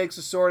 He takes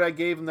a sword I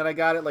gave him that I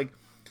got at like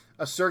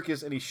a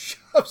circus, and he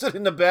shoves it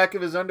in the back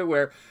of his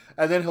underwear,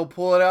 and then he'll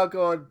pull it out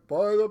going,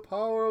 by the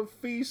power of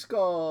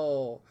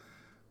Fee-Skull.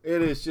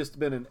 It has just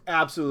been an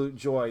absolute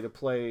joy to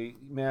play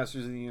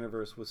Masters of the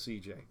Universe with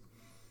CJ.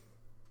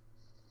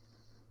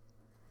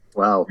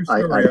 Wow.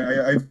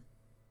 I've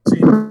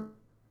seen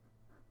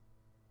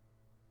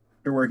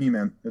underwear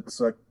He-Man. It's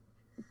like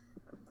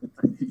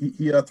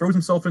he throws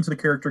himself into the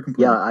character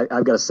completely. Yeah,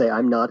 I've got to say,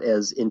 I'm not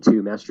as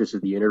into Masters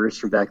of the Universe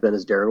from back then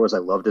as Darren was. I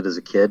loved it as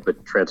a kid,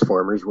 but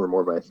Transformers were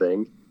more my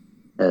thing.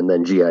 And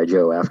then G.I.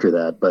 Joe after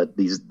that. But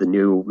the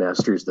new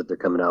Masters that they're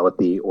coming out with,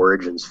 the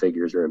Origins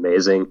figures, are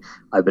amazing.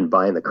 I've been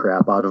buying the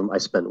crap out of them. I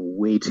spent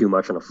way too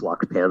much on a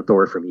flocked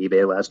Panther from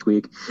eBay last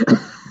week.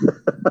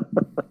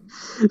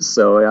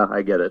 So, yeah,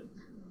 I get it.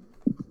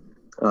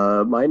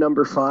 My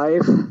number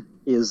 5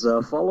 is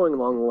following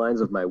along the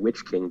lines of my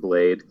Witch King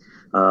blade,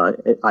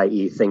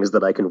 i.e., things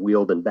that I can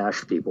wield and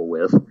bash people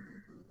with.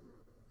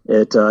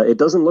 It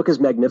doesn't look as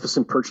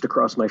magnificent perched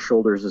across my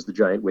shoulders as the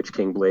giant Witch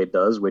King blade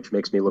does, which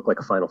makes me look like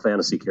a Final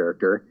Fantasy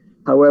character.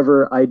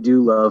 However, I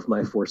do love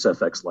my Force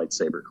FX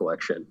lightsaber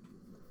collection.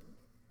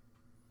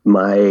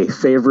 My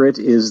favorite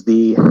is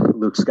the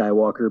Luke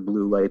Skywalker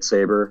blue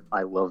lightsaber.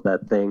 I love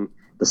that thing.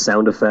 The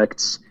sound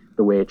effects,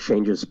 the way it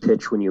changes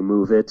pitch when you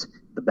move it,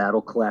 the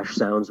battle clash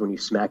sounds when you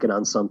smack it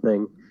on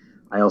something.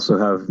 I also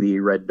have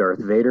the red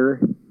Darth Vader,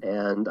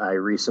 and I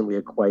recently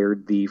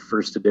acquired the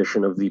first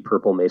edition of the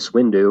purple Mace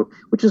Windu,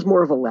 which is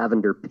more of a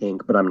lavender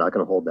pink, but I'm not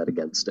going to hold that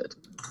against it.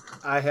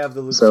 I have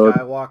the Luke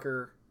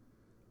Skywalker.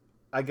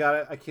 I got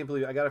it. I can't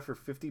believe it. I got it for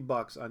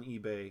 $50 on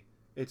eBay.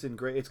 It's in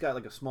great. It's got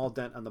like a small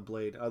dent on the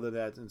blade. Other than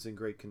that, it's in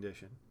great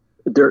condition.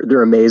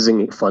 They're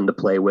amazing, fun to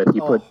play with.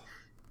 You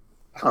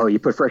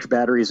put fresh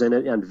batteries in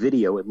it, and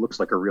video. It looks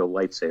like a real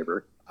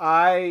lightsaber.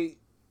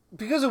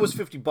 Because it was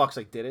 $50,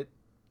 I did it,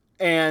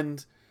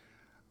 and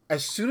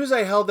as soon as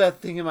I held that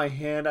thing in my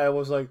hand, I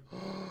was like,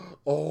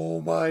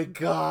 "Oh my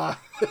god,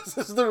 this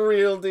is the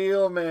real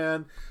deal,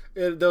 man!"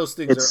 Those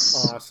things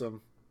are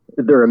awesome.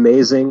 They're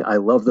amazing. I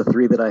love the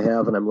 3 that I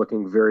have, and I'm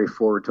looking very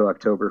forward to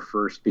October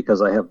 1st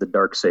because I have the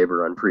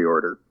Darksaber on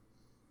pre-order.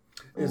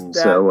 Is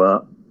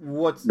that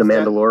what's the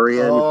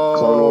Mandalorian,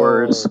 Clone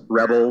Wars,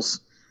 Rebels?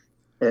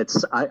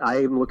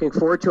 I'm looking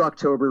forward to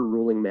October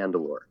ruling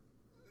Mandalore.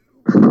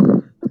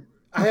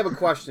 I have a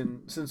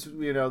question, since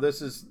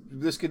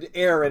this could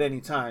air at any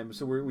time,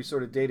 so we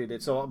sort of dated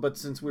it. So, but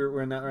since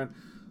we're in that round,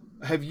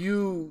 have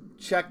you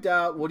checked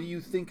out? What do you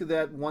think of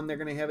that one they're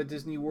going to have at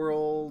Disney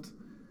World?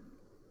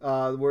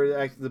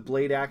 Where the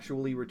blade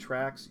actually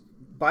retracts.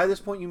 By this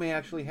point, you may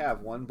actually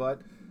have one,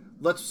 but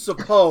let's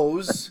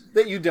suppose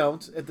that you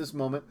don't at this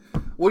moment.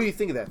 What do you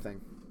think of that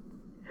thing?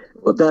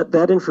 Well,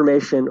 that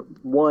information,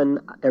 one,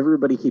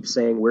 everybody keeps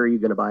saying, where are you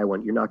going to buy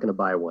one? You're not going to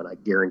buy one. I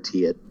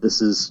guarantee it.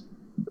 This is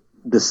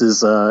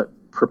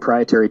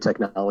proprietary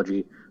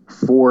technology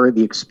for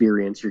the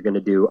experience you're going to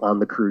do on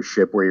the cruise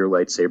ship where you're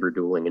lightsaber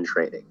dueling and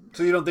training.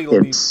 So you don't think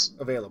it'll be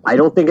available? I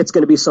don't think it's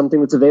going to be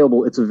something that's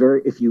available.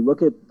 If you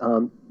look at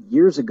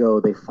years ago,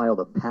 they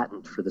filed a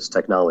patent for this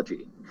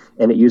technology,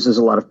 and it uses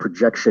a lot of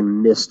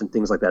projection mist and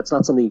things like that. It's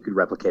not something you could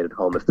replicate at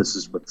home if this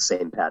is what the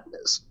same patent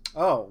is.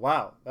 Oh,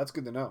 wow. That's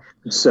good to know.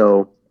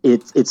 So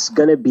it's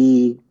going to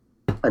be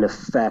an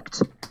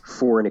effect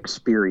for an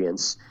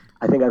experience.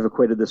 I think I've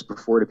equated this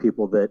before to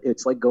people that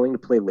it's like going to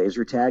play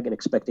laser tag and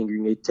expecting you're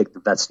going to take the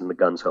vest and the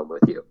guns home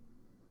with you.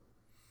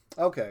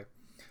 Okay.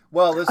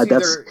 Well,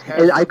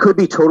 and I could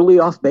be totally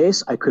off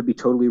base. I could be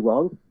totally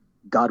wrong.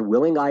 God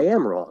willing, I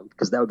am wrong,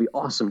 because that would be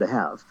awesome to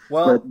have.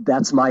 Well, but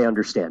that's my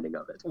understanding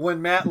of it.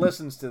 When Matt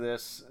listens to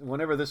this,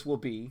 whenever this will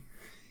be,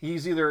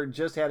 he's either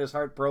just had his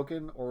heart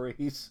broken or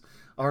he's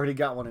already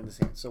got one in his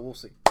hand. So we'll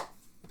see.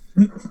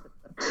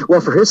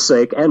 Well, for his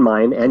sake and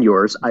mine and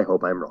yours, I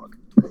hope I'm wrong.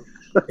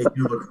 They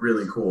do look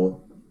really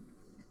cool.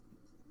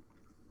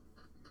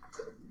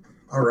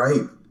 All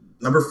right.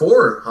 Number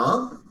 4,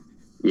 huh?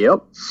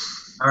 Yep.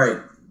 All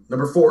right.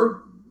 Number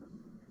 4.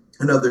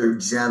 Another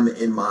gem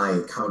in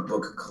my comic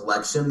book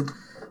collection.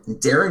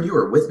 Darren, you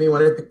were with me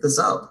when I picked this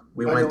up.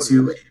 We went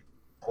to a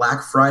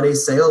Black Friday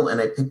sale,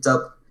 and I picked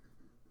up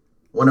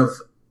one of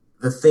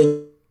the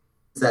things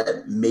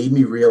that made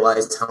me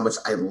realize how much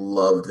I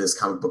loved this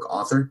comic book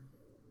author.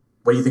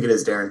 What do you think it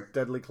is, Darren?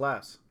 Deadly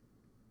Class.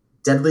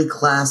 Deadly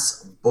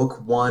Class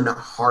Book 1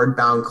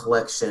 hardbound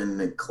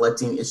collection,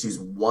 collecting issues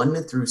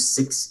 1 through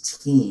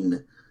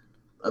 16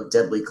 of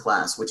Deadly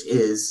Class, which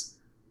is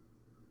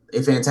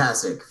a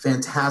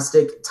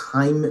fantastic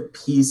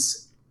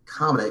timepiece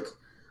comic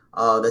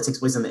that takes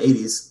place in the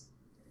 80s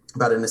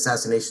about an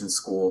assassination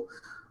school.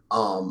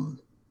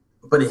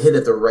 But it hit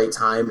at the right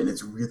time, and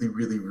it's really,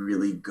 really,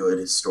 really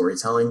good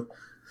storytelling.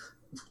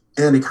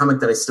 And a comic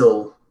that it's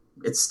still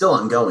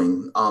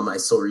ongoing. I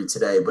still read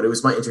today, but it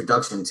was my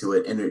introduction to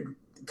it, and it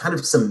kind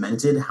of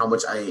cemented how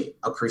much I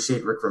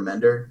appreciate Rick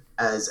Remender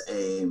as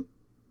a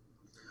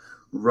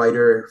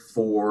writer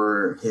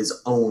for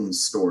his own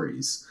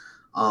stories.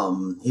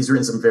 He's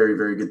written some very,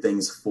 very good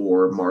things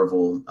for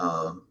Marvel,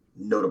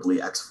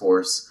 notably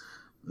X-Force,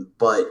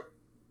 but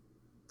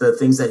the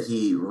things that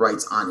he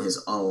writes on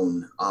his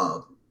own,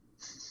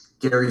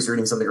 Gary's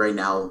reading something right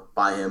now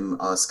by him,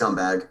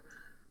 Scumbag,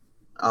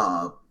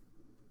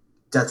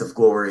 Death of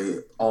Glory,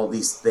 all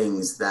these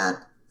things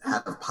that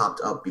have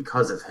popped up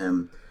because of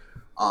him.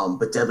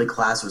 But Deadly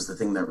Class was the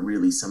thing that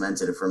really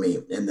cemented it for me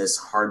in this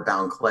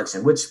hardbound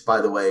collection, which,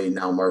 by the way,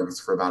 now markets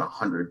for about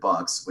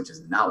 $100, which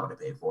is not what I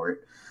paid for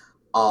it.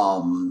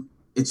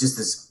 It's just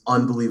this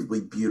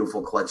unbelievably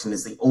beautiful collection.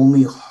 It's the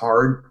only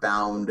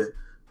hardbound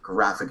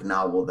graphic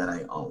novel that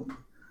I own,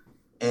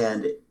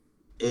 and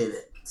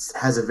it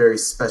has a very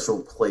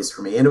special place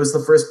for me. And it was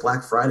the first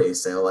Black Friday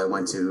sale I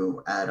went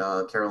to at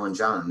Carol and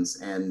John's,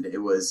 and it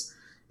was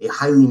a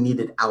highly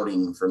needed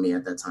outing for me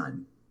at that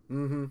time.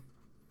 Mm-hmm.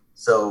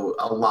 So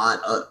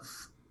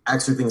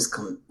extra things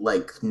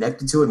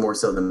connected to it more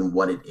so than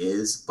what it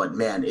is. But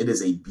man, it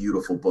is a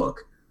beautiful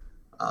book.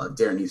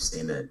 Darren, you've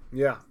seen it.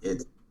 Yeah.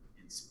 It's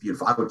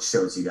beautiful. I would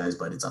show it to you guys,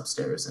 but it's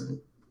upstairs and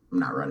I'm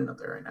not running up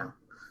there right now.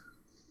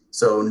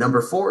 So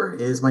number 4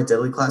 is my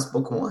Deadly Class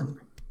book 1.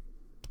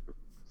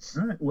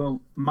 All right.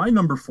 Well, my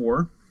number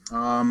 4.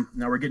 Now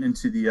we're getting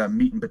into the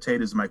meat and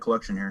potatoes of my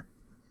collection here.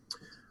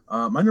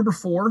 My number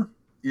 4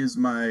 is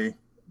my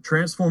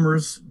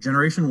Transformers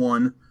Generation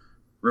 1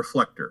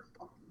 Reflector.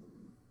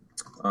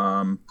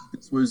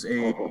 This was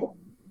a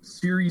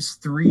Series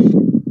 3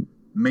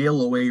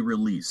 mail-away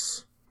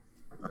release.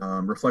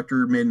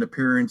 Reflector made an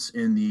appearance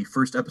in the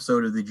first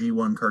episode of the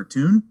G1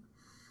 cartoon.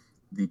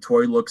 The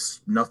toy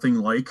looks nothing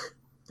like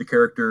the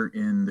character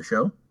in the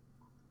show.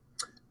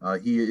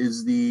 He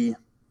is the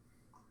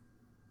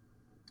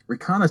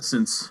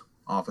reconnaissance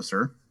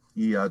officer.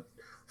 He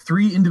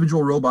 3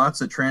 individual robots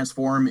that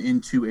transform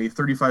into a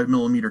 35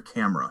 millimeter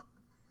camera.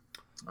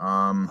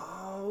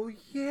 Oh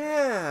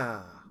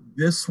yeah.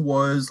 This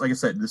was, like I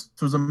said, this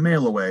was a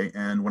mail away,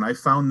 and when I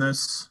found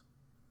this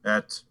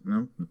at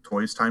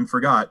Toys Time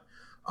Forgot,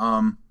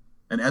 and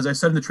as I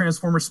said in the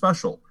Transformers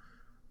special,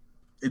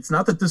 it's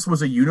not that this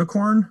was a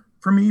unicorn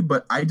for me,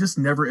 but I just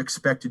never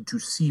expected to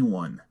see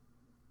one.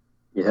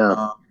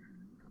 Yeah.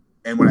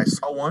 And when I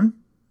saw one,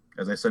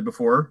 as I said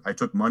before, I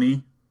took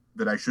money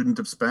that I shouldn't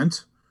have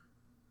spent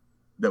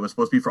that was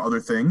supposed to be for other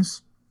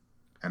things,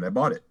 and I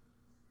bought it.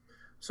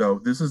 So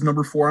this is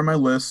number 4 on my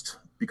list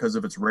because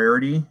of its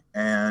rarity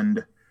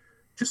and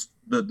just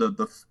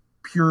the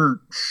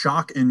pure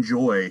shock and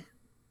joy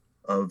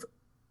of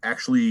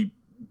actually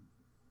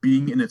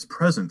being in its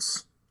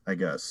presence, I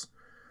guess.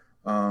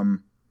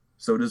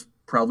 So it is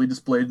proudly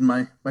displayed in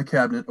my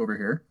cabinet over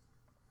here.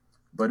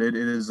 But it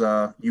is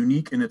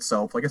unique in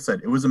itself. Like I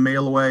said, it was a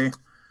mail away.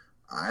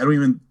 I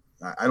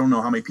don't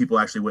know how many people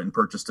actually went and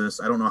purchased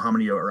this. I don't know how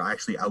many are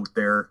actually out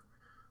there.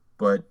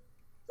 But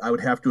I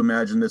would have to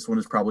imagine this one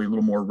is probably a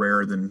little more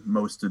rare than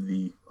most of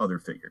the other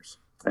figures.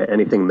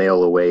 Anything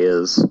mail away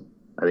is.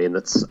 I mean,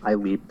 I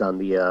leaped on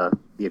the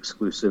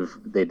exclusive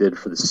they did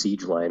for the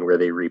Siege line where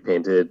they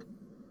repainted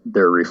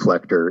their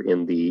reflector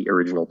in the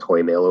original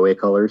toy mail away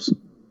colors,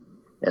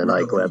 and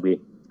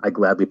really? I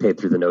gladly paid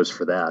through the nose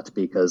for that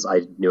because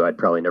I knew I'd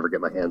probably never get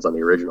my hands on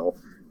the original.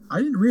 I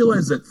didn't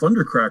realize that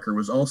Thundercracker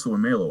was also a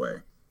mail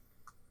away.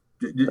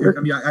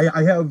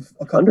 I have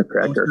a couple of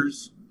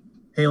posters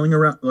hanging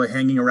around,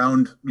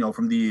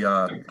 from the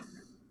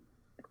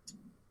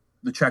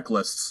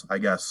checklists, I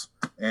guess.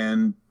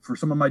 And for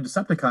some of my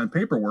Decepticon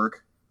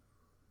paperwork,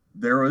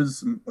 there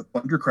was a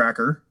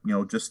Thundercracker,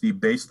 just the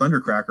base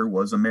Thundercracker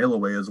was a mail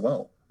away as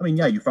well. I mean,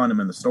 yeah, you found them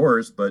in the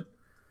stores, but...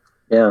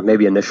 Yeah,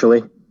 maybe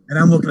initially. And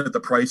I'm looking at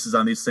the prices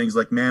on these things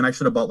like, man, I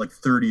should have bought like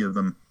 30 of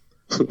them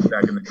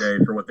back in the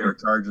day for what they were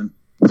charging.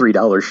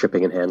 $3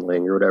 shipping and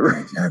handling or whatever.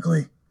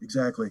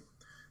 Exactly.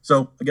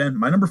 So, again,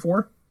 my number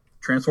 4,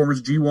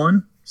 Transformers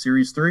G1,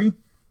 Series 3,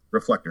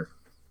 Reflector.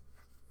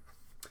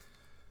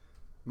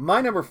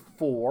 My number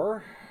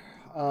 4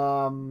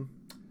 are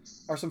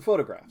some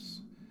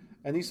photographs.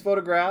 And these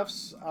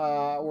photographs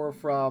were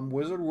from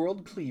Wizard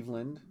World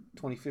Cleveland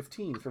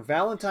 2015. For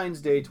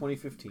Valentine's Day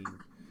 2015,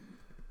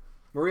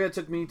 Maria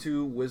took me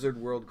to Wizard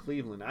World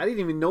Cleveland. I didn't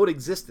even know it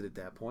existed at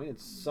that point.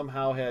 It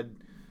somehow had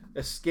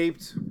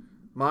escaped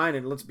mine.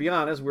 And let's be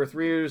honest, we're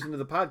 3 years into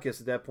the podcast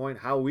at that point.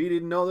 How we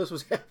didn't know this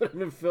was happening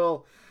to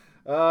Phil,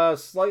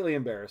 slightly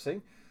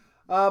embarrassing.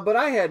 But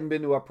I hadn't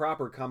been to a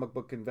proper comic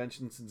book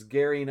convention since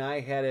Gary and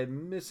I had a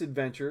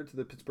misadventure to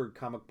the Pittsburgh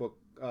Comic Book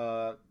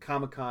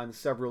Comic-Con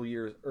several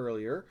years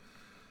earlier.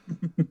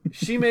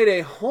 She made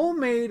a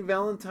homemade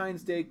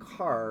Valentine's Day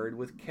card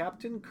with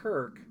Captain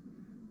Kirk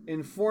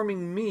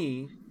informing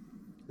me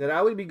that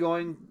I would be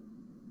going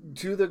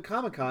to the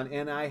Comic-Con,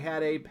 and I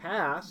had a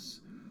pass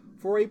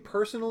for a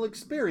personal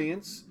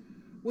experience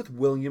with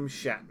William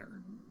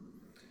Shatner.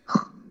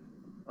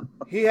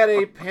 He had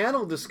a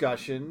panel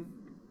discussion,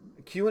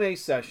 a Q&A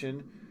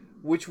session,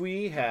 which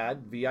we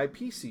had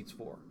VIP seats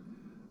for.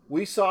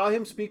 We saw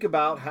him speak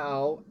about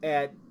how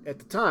at the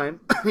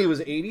time he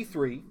was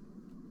 83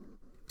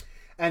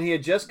 and he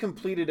had just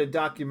completed a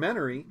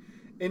documentary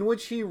in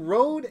which he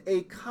rode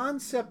a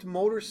concept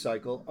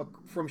motorcycle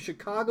from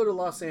Chicago to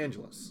Los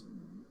Angeles.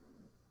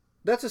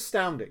 That's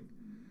astounding.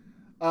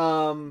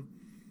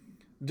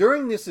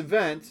 During this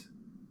event,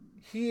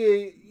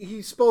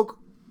 he spoke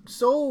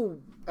so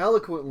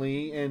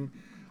eloquently, and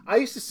I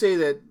used to say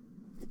that,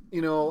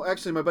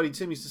 actually my buddy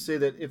Tim used to say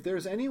that if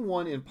there's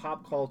anyone in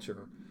pop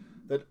culture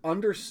that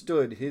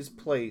understood his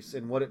place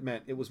and what it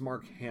meant, it was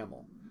Mark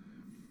Hamill.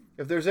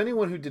 If there's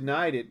anyone who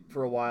denied it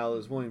for a while, it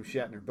was William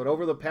Shatner. But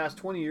over the past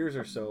 20 years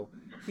or so,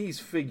 he's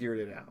figured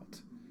it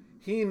out.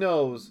 He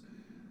knows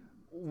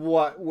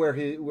where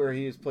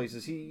his place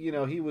is. He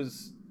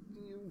was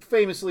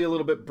famously a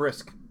little bit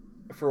brisk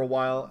for a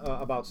while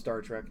about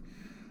Star Trek.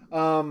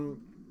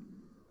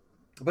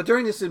 But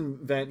during this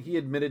event, he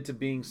admitted to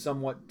being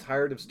somewhat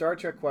tired of Star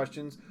Trek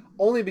questions,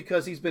 only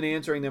because he's been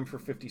answering them for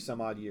 50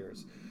 some odd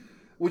years,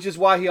 which is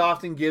why he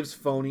often gives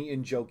phony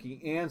and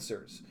jokey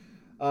answers.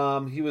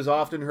 He was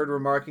often heard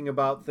remarking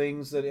about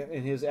things that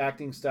in his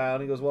acting style,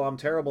 and he goes, "Well, I'm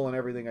terrible in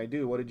everything I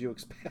do. What did you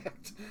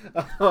expect?"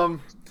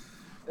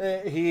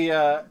 He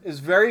is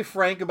very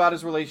frank about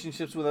his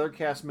relationships with other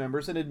cast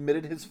members and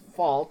admitted his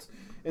fault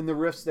in the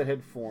rifts that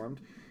had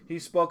formed. He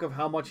spoke of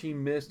how much he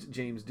missed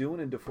James Doohan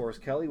and DeForest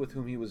Kelley, with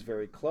whom he was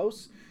very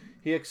close.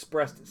 He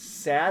expressed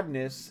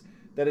sadness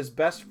that his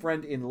best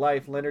friend in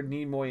life, Leonard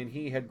Nimoy, and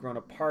he had grown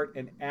apart,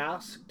 and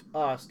asked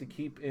us to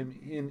keep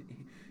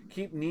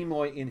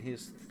Nimoy in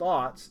his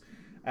thoughts,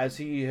 as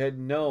he had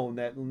known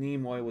that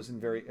Nimoy was in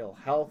very ill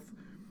health.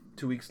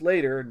 2 weeks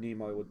later,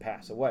 Nimoy would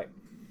pass away.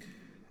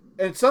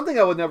 And it's something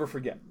I would never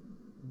forget,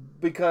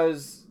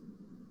 because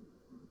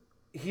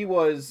he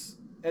was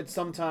at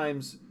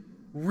sometimes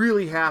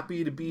really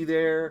happy to be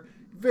there,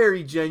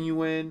 very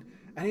genuine,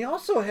 and he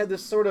also had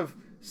this sort of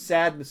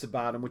sadness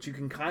about him, which you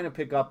can kind of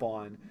pick up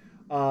on.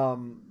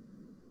 And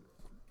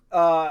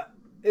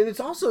it's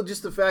also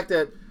just the fact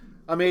that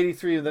I'm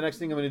 83, and the next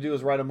thing I'm going to do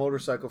is ride a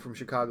motorcycle from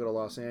Chicago to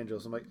Los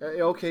Angeles. I'm like,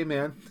 hey, okay,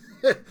 man.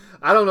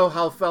 I don't know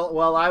how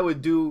well I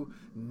would do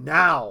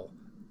now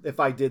if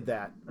I did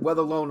that, let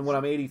alone when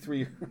I'm 83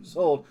 years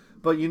old.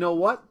 But you know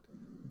what?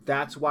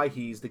 That's why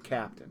he's the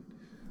captain.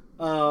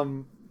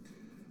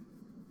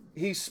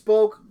 He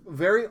spoke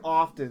very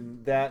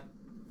often that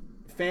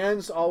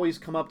fans always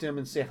come up to him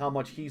and say how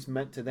much he's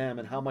meant to them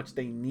and how much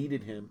they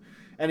needed him.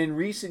 And in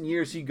recent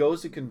years, he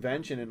goes to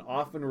convention and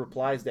often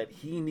replies that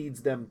he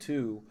needs them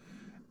too.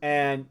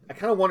 And I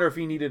kind of wonder if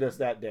he needed us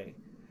that day.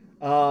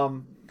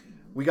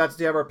 We got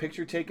to have our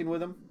picture taken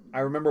with him. I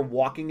remember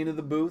walking into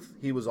the booth.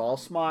 He was all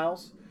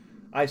smiles.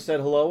 I said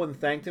hello and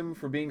thanked him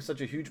for being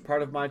such a huge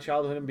part of my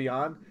childhood and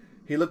beyond.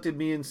 He looked at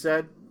me and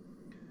said,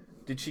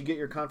 "Did she get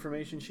your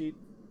confirmation sheet?"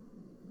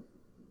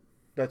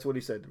 That's what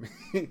he said to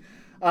me.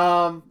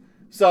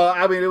 So,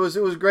 I mean, it was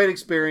a great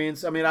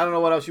experience. I mean, I don't know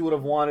what else you would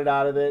have wanted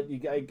out of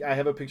it. I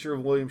have a picture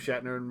of William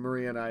Shatner, and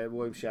Maria and I have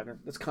William Shatner.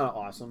 That's kind of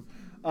awesome.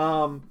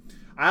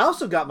 I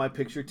also got my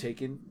picture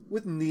taken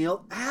with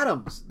Neil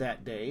Adams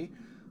that day.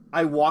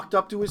 I walked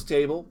up to his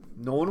table.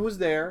 No one was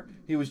there.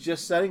 He was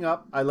just setting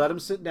up. I let him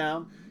sit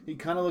down. He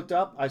kind of looked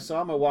up. I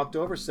saw him. I walked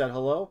over, said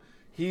hello.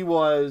 He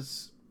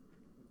was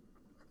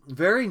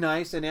very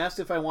nice and asked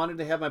if I wanted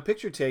to have my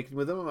picture taken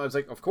with him. I was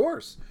like, of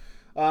course.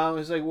 I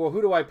was like, well,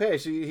 who do I pay?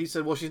 He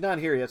said, well, she's not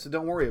here yet, so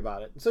don't worry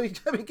about it. So he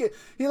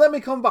let me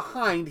come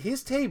behind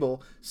his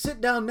table, sit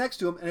down next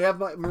to him, and have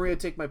Maria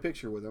take my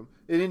picture with him.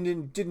 It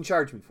didn't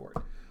charge me for it.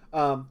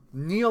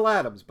 Neil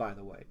Adams, by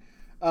the way.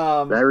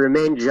 I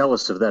remain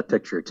jealous of that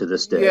picture to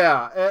this day.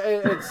 Yeah,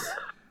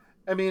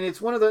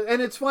 it's one of the,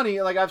 and it's funny,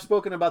 like I've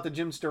spoken about the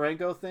Jim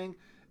Steranko thing.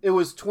 It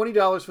was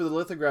 $20 for the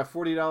lithograph,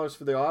 $40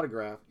 for the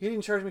autograph. He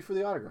didn't charge me for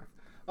the autograph.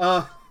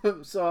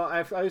 So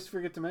I always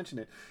forget to mention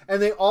it.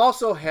 And they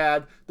also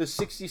had the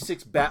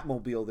 66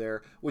 Batmobile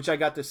there, which I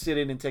got to sit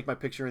in and take my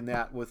picture in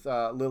that with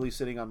Lily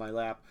sitting on my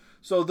lap.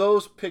 So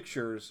those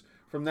pictures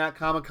from that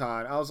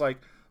Comic-Con, I was like,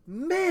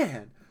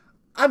 man,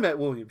 I met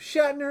William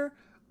Shatner.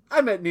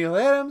 I met Neil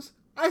Adams.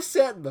 I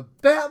sat in the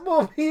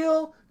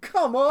Batmobile.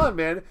 Come on,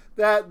 man.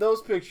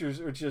 Those pictures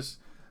are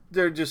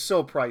they're just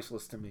so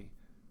priceless to me.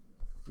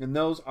 And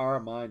those are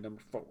my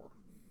number 4.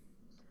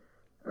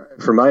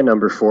 For my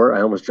number 4,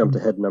 I almost jumped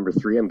ahead to number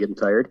 3. I'm getting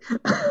tired.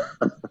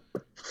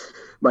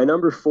 My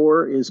number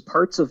 4 is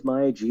parts of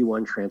my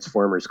G1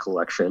 Transformers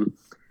collection.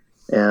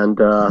 And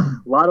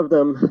a lot of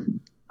them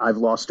I've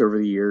lost over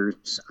the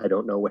years. I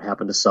don't know what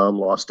happened to some,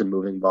 lost in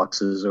moving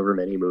boxes over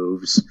many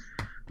moves.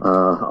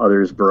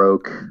 Others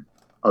broke.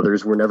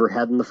 Others were never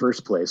had in the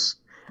first place.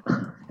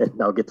 And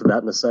I'll get to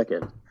that in a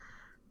second.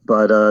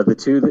 But the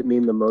two that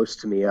mean the most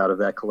to me out of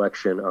that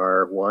collection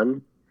are,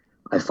 one,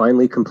 I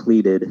finally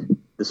completed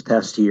this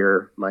past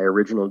year my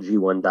original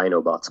G1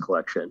 Dinobots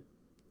collection.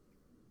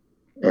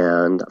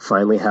 And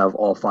finally have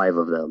all 5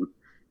 of them.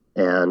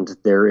 And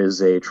there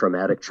is a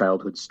traumatic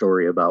childhood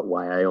story about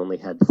why I only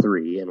had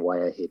 3 and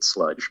why I hate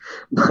sludge.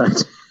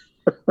 But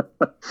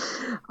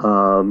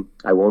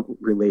I won't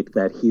relate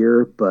that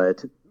here,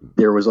 but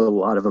there was a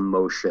lot of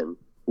emotion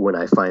when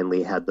I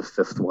finally had the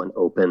 5th one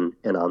open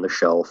and on the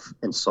shelf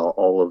and saw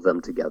all of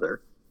them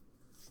together.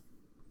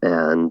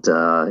 And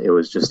it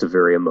was just a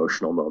very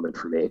emotional moment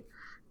for me.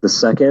 The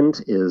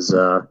second is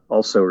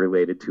also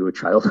related to a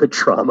childhood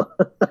trauma,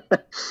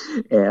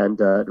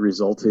 and it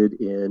resulted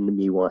in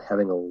me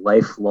having a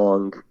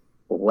lifelong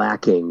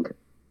lacking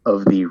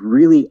of the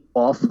really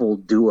awful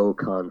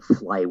Duocon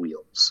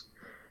flywheels.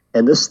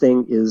 And this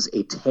thing is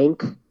a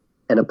tank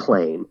and a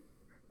plane,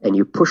 and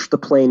you push the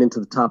plane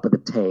into the top of the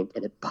tank,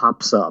 and it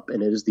pops up,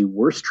 and it is the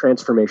worst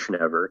transformation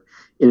ever.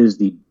 It is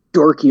the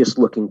dorkiest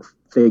looking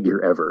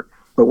figure ever.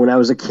 But when I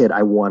was a kid,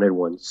 I wanted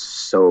one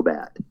so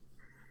bad.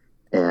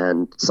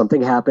 And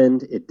something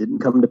happened. It didn't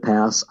come to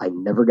pass. I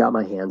never got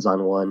my hands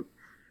on one.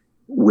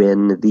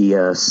 When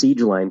the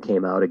Siege line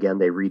came out again,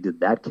 they redid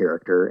that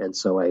character, and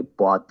so I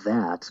bought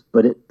that.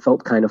 But it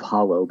felt kind of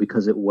hollow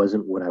because it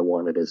wasn't what I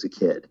wanted as a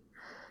kid.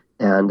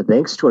 And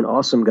thanks to an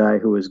awesome guy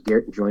who was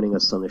joining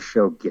us on the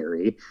show,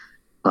 Gary,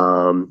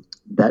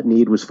 that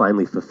need was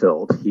finally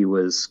fulfilled. He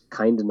was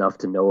kind enough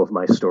to know of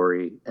my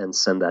story and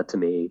send that to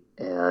me,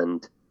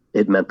 and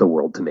it meant the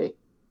world to me.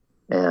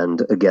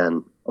 And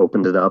again,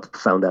 opened it up,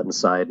 found that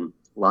inside, and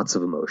lots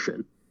of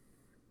emotion.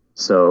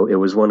 So it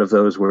was one of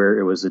those where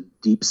it was a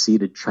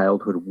deep-seated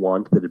childhood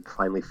want that had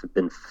finally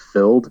been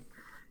fulfilled.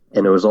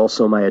 And it was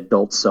also my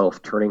adult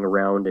self turning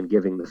around and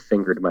giving the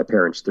finger to my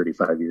parents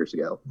 35 years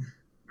ago.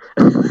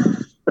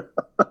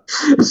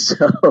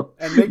 So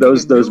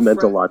those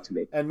meant a lot to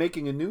me. And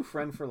making a new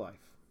friend for life.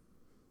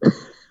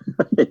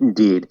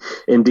 Indeed.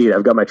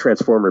 I've got my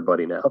Transformer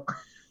buddy now.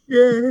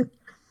 Yeah.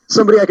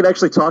 Somebody I can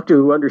actually talk to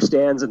who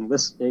understands and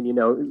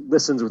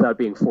listens without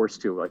being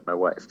forced to, like my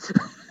wife.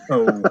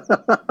 Oh.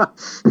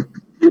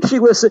 She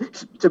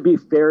listens. To be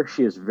fair,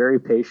 she is very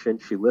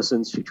patient. She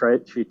listens. She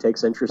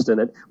takes interest in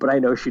it. But I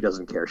know she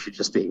doesn't care. She's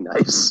just being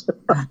nice.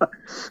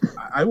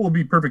 I will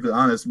be perfectly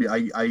honest.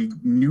 I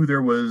knew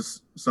there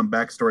was some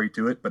backstory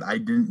to it, but I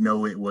didn't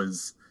know it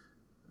was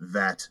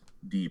that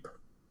deep.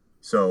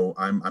 So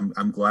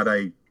I'm glad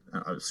I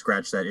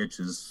scratched that itch.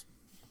 Is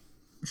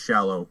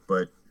shallow,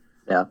 but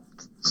yeah.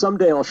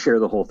 Someday I'll share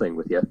the whole thing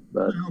with you,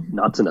 but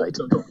not tonight.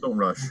 Don't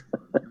rush.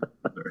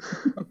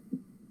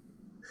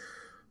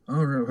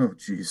 All right. Oh,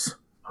 jeez.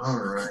 All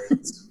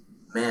right.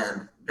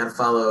 Man, got to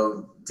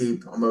follow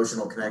deep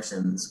emotional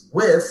connections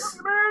with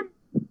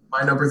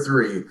my number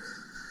 3.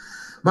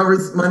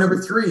 My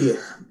number 3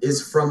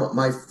 is from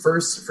my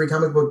first free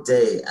comic book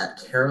day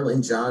at Carol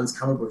and John's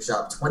Comic Book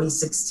Shop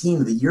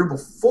 2016, the year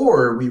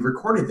before we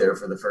recorded there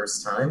for the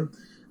first time.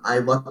 I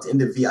lucked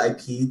into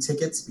VIP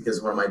tickets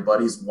because one of my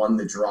buddies won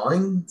the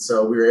drawing.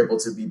 So we were able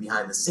to be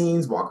behind the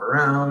scenes, walk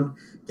around,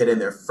 get in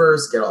there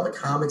first, get all the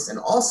comics, and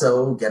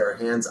also get our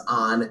hands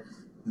on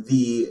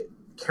the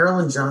Carol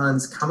and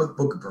John's comic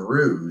book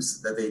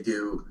brews that they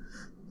do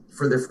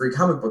for their free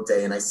comic book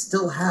day. And I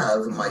still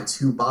have my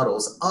 2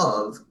 bottles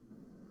of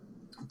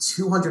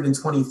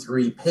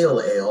 223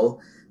 Pale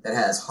Ale that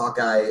has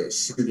Hawkeye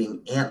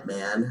shooting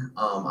Ant-Man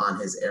on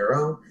his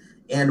arrow,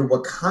 and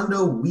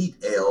Wakanda Wheat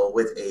Ale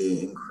with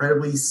a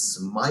incredibly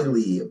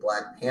smiley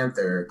Black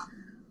Panther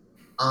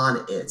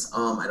on it.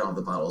 I don't have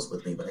the bottles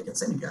with me, but I can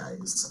send you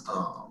guys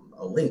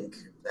a link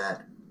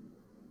that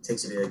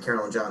takes you to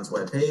Carol and John's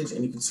webpage,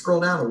 and you can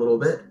scroll down a little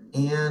bit,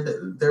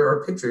 and there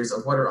are pictures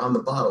of what are on the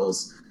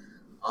bottles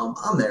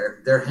on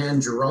there. They're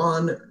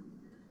hand-drawn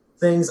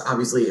things.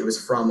 Obviously, it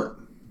was from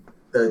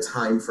the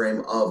time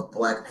frame of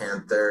Black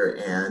Panther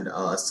and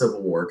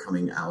Civil War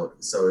coming out,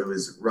 so it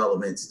was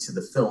relevant to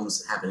the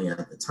films happening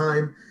at the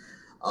time.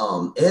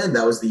 And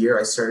that was the year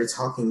I started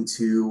talking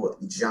to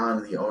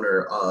John, the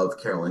owner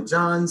of Carol and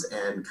John's,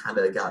 and kind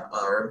of got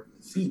our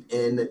feet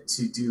in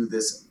to do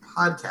this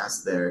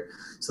podcast there.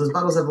 So those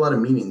bottles have a lot of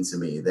meaning to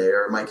me. They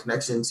are my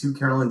connection to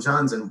Carol and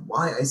John's and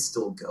why I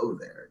still go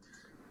there.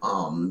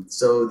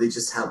 So they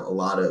just have a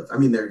lot of,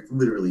 they're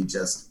literally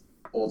just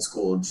old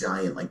school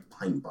giant like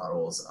pint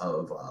bottles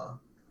of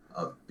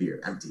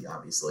beer, empty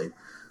obviously,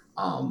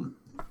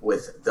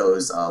 with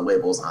those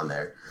labels on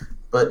there,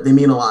 but they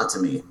mean a lot to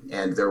me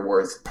and they're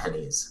worth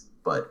pennies,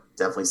 but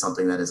definitely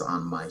something that is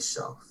on my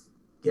shelf.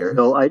 Gary?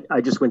 So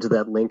I just went to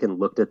that link and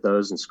looked at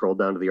those and scrolled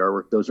down to the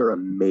artwork. Those are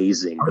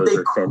amazing. Those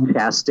are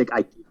fantastic.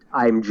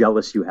 I'm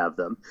jealous you have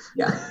them.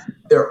 Yeah,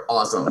 they're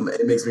awesome.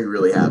 It makes me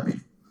really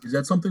happy. Is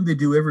that something they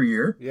do every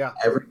year? Yeah.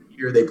 Every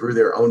year they brew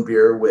their own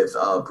beer with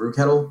brew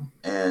kettle,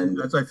 and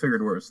that's I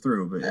figured where it's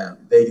through. But yeah,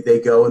 they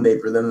go and they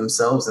brew them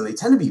themselves, and they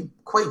tend to be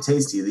quite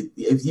tasty.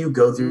 If you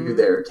go through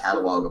their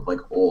catalog of like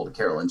old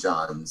Carol and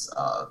John's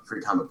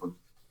free comic book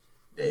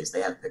days,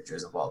 they have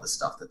pictures of all the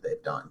stuff that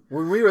they've done.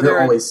 When we were They're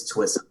there, always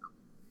twisted.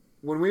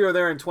 When we were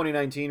there in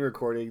 2019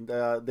 recording,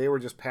 they were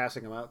just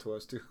passing them out to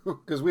us too,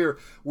 because we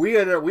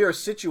are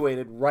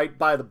situated right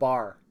by the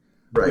bar,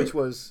 right, which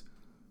was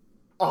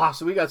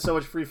awesome. We got so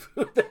much free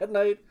food that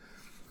night.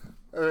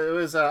 It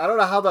was I don't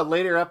know how the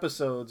later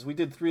episodes, we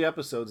did 3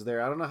 episodes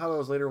there. I don't know how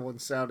those later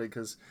ones sounded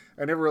because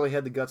I never really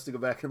had the guts to go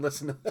back and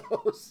listen to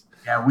those.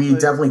 Yeah, we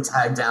definitely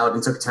tagged out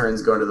and took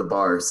turns going to the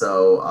bar.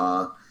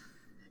 So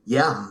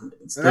yeah,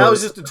 and that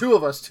was just the 2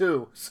 of us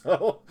too.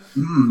 So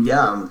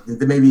yeah,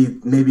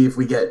 maybe if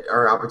we get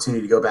our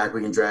opportunity to go back,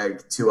 we can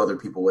drag 2 other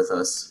people with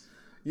us.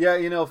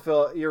 Yeah,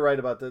 Phil, you're right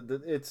about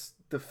it's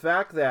the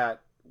fact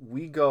that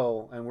we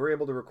go and we're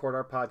able to record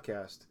our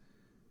podcast.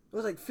 It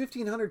was like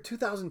 1,500,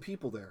 2,000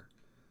 people there.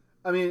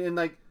 And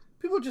like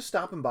people just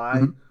stopping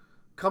by,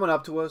 coming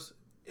up to us.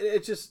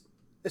 It's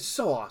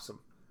so awesome.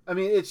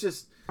 It's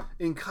just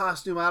in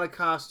costume, out of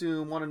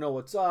costume, want to know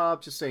what's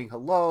up, just saying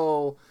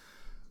hello.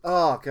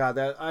 Oh God,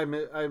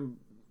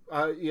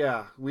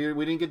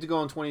 we didn't get to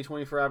go in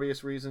 2020 for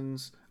obvious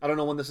reasons. I don't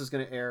know when this is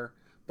going to air,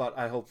 but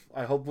I hope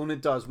when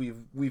it does,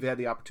 we've had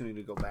the opportunity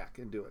to go back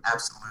and do it.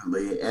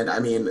 Absolutely,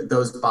 and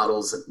those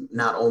bottles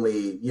not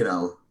only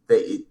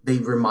they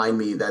remind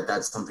me that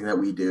that's something that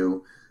we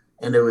do.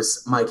 And it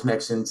was my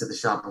connection to the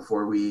shop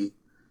before we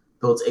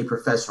built a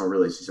professional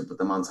relationship with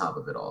them on top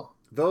of it all.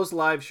 Those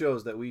live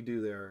shows that we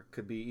do there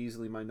could be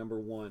easily my number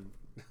 1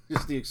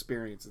 Just the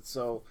experience. It's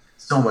so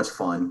much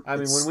fun. I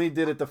mean, when we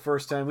did it the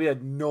first time, we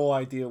had no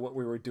idea what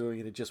we were doing,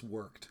 and it just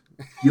worked.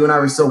 You and I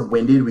were so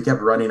winded, we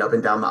kept running up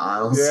and down the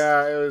aisles.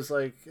 Yeah, it was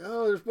like,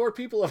 oh, there's more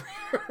people over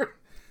here.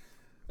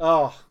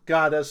 Oh,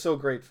 God, that's so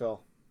great,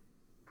 Phil.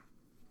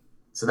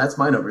 So that's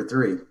my number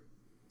 3.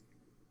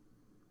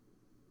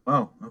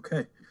 Oh,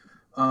 okay.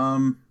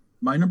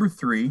 My number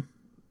 3.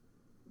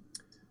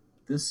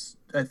 This,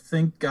 I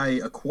think I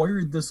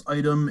acquired this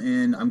item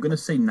in, I'm going to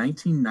say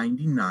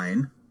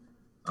 1999.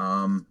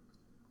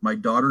 My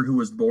daughter, who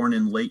was born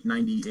in late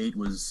 98,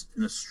 was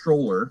in a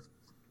stroller.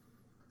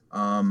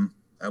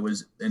 I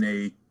was in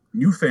a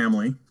new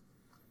family.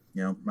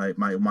 You know,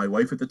 my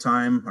wife at the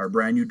time, our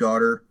brand new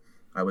daughter.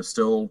 I was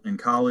still in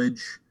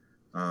college,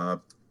 had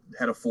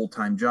a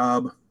full-time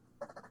job,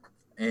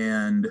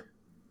 and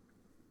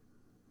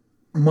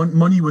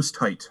money was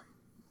tight.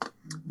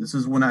 This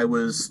is when I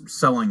was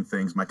selling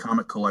things, my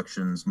comic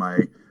collections,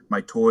 my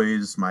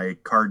toys, my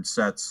card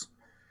sets.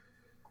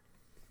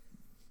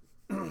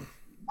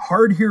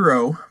 Hard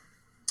Hero,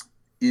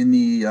 in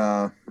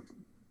the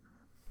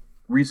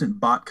recent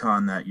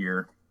BotCon that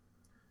year,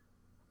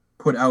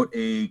 put out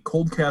a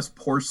cold cast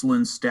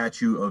porcelain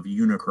statue of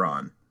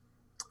Unicron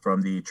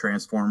from the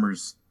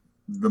Transformers,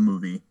 the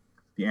movie,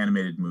 the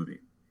animated movie.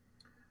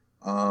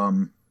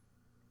 I'm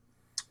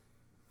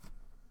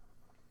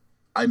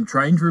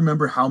trying to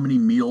remember how many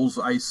meals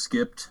I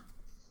skipped,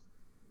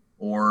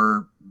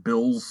 or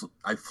bills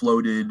I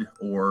floated,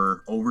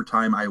 or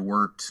overtime I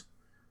worked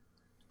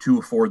to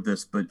afford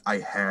this, but I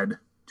had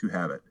to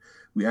have it.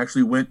 We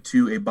actually went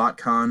to a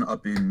BotCon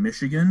up in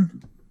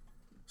Michigan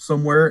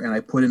somewhere, and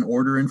I put an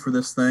order in for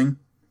this thing,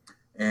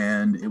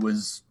 and it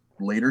was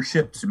later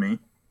shipped to me.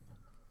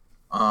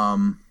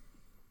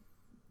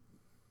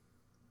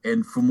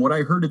 And from what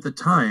I heard at the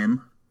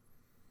time,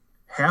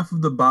 half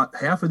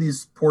of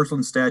these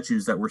porcelain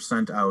statues that were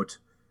sent out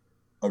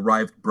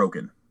arrived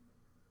broken.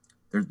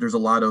 There's a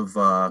lot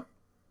of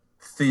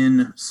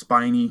thin,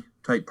 spiny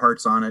type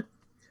parts on it,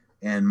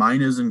 and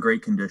mine is in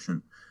great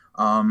condition.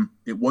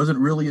 It wasn't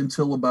really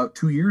until about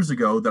 2 years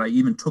ago that I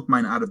even took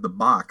mine out of the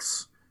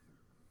box,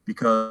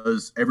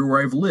 because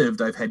everywhere I've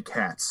lived, I've had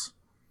cats.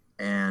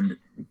 And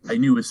I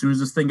knew as soon as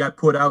this thing got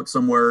put out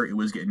somewhere, it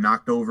was getting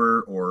knocked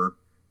over, or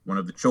one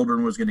of the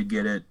children was going to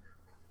get it.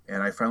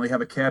 And I finally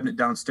have a cabinet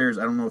downstairs.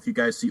 I don't know if you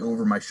guys see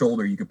over my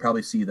shoulder. You could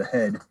probably see the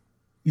head.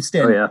 He's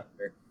standing there.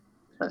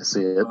 I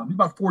see it.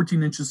 About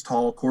 14 inches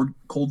tall,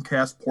 cold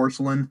cast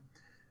porcelain.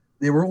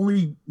 They were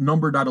only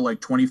numbered out of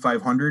like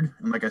 2,500.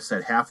 And like I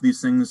said, half of these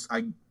things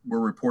were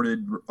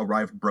reported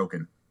arrived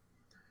broken.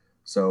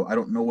 So I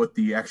don't know what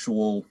the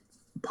actual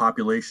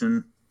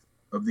population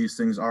of these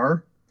things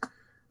are.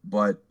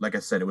 But like I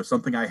said, it was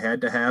something I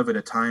had to have at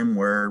a time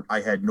where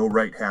I had no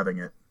right having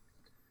it.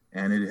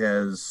 And it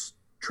has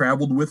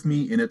traveled with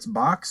me in its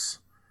box,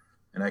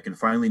 and I can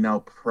finally now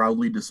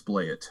proudly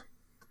display it.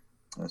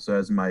 So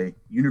as my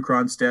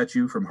Unicron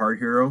statue from Hard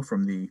Hero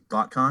from the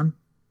BotCon,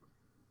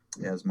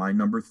 as my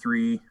number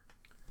 3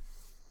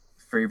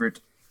 favorite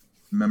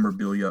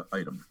memorabilia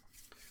item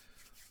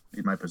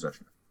in my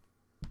possession.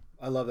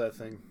 I love that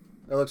thing.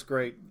 That looks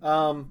great.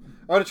 I'm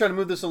going to try to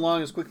move this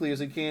along as quickly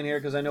as I can here,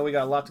 because I know we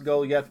got a lot to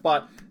go yet,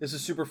 but this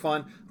is super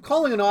fun. I'm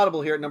calling an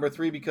audible here at number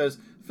 3 because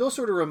Phil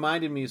sort of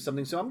reminded me of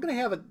something, so I'm going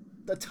to have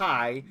a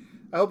tie.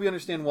 I hope you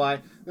understand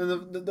why.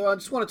 I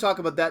just want to talk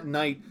about that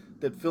night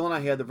that Phil and I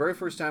had, the very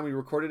first time we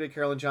recorded at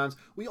Carolyn John's.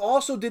 We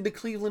also did the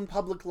Cleveland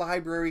Public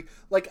Library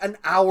like an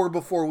hour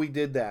before we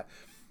did that.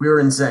 We were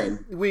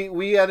insane.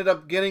 We ended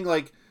up getting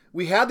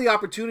we had the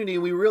opportunity,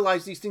 and we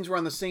realized these things were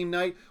on the same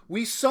night.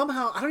 We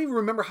somehow, I don't even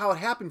remember how it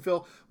happened,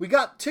 Phil. We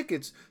got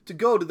tickets to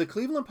go to the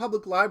Cleveland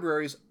Public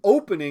Library's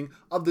opening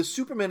of the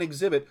Superman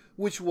exhibit,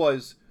 which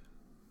was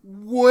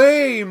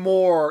way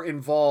more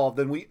involved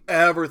than we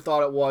ever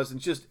thought it was, and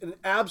just an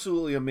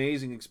absolutely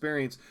amazing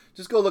experience.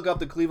 Just go look up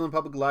the Cleveland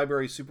Public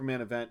Library Superman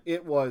event.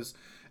 It was,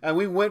 and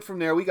we went from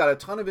there. We got a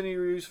ton of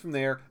interviews from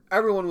there.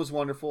 Everyone was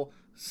wonderful.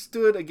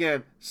 Stood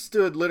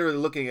literally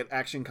looking at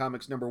Action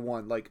Comics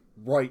 #1, like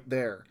right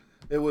there.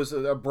 It was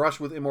a brush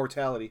with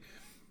immortality.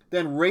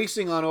 Then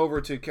racing on over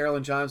to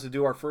Carolyn John's to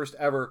do our first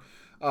ever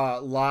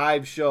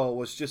live show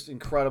was just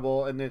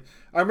incredible. And then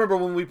I remember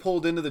when we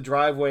pulled into the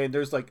driveway, and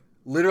there's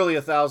literally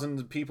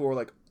 1,000 people were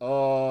like,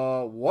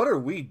 what are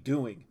we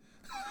doing?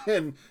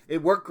 And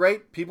it worked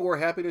great. People were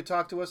happy to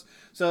talk to us.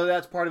 So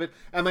that's part of it.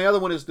 And my other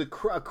one is the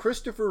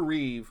Christopher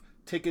Reeve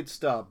ticket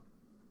stub.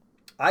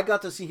 I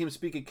got to see him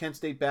speak at Kent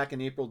State back in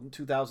April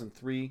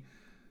 2003.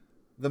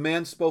 The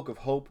man spoke of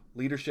hope,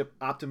 leadership,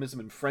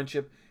 optimism, and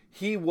friendship.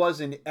 He was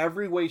in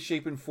every way,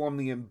 shape, and form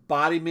the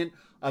embodiment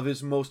of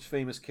his most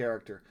famous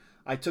character.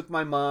 I took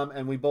my mom,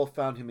 and we both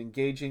found him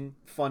engaging,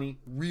 funny,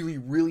 really,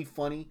 really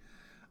funny.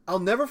 I'll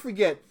never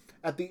forget,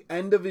 at the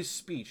end of his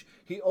speech,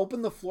 he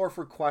opened the floor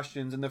for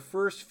questions, and the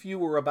first few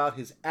were about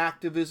his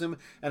activism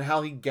and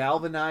how he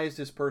galvanized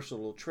his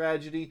personal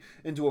tragedy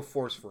into a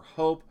force for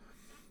hope.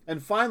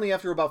 And finally,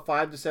 after about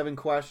 5 to 7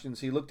 questions,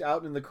 he looked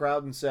out in the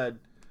crowd and said,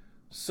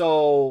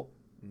 "So,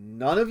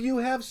 none of you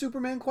have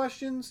Superman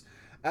questions?"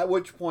 at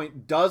which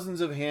point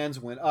dozens of hands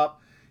went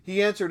up.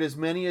 He answered as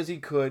many as he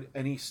could,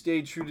 and he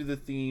stayed true to the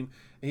theme.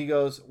 And he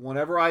goes,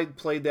 whenever I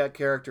played that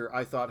character,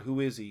 I thought, who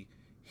is he?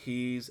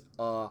 He's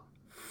a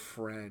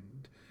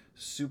friend.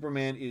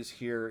 Superman is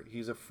here.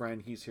 He's a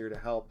friend. He's here to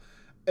help.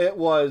 It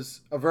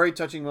was a very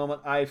touching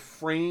moment. I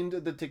framed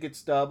the ticket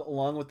stub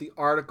along with the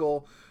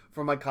article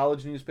from my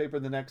college newspaper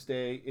the next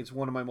day. It's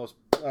one of my most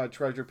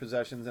treasured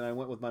possessions, and I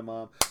went with my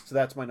mom. So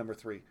that's my number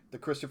 3, the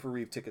Christopher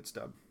Reeve ticket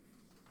stub.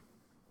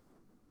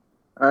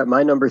 All right,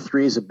 my number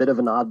 3 is a bit of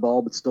an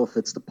oddball, but still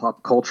fits the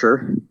pop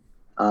culture.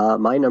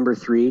 My number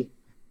 3,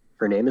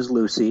 her name is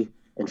Lucy,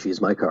 and she's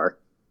my car.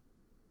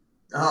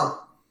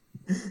 Oh.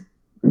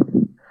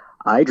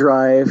 I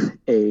drive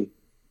a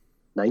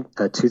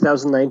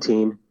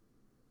 2019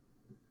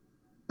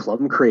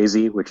 Plum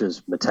Crazy, which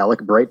is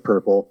metallic bright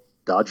purple,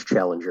 Dodge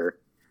Challenger.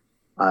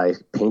 I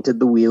painted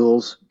the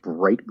wheels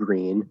bright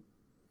green.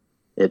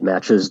 It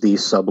matches the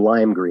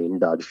sublime green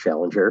Dodge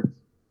Challenger.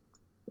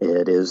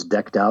 It is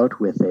decked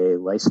out with a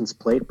license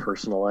plate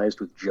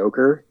personalized with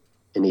Joker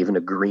and even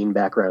a green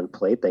background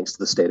plate, thanks to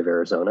the state of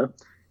Arizona,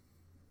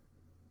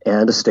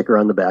 and a sticker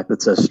on the back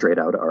that says Straight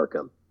Outta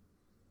Arkham.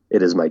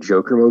 It is my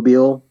Joker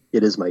mobile.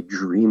 It is my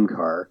dream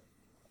car.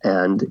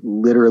 And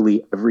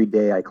literally every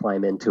day I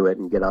climb into it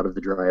and get out of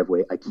the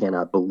driveway, I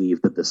cannot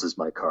believe that this is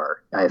my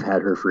car. I've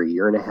had her for 1.5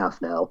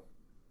 years now,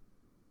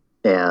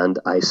 and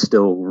I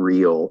still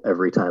reel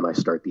every time I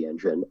start the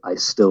engine. I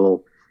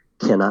still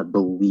cannot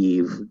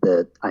believe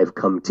that I've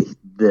come to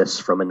this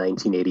from a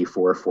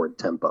 1984 Ford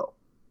Tempo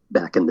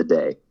back in the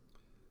day.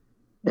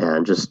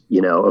 And just,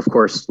 of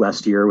course,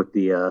 last year with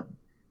the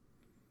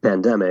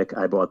pandemic,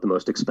 I bought the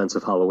most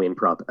expensive Halloween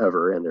prop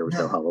ever, and there was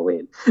no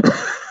Halloween.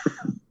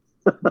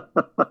 I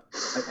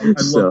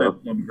love that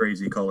Plum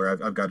Crazy color.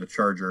 I've got a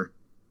Charger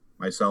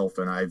myself,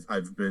 and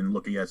I've been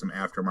looking at some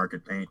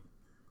aftermarket paint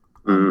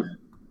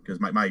because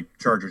my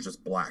Charger's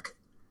just black.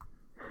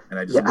 And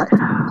I just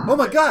oh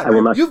my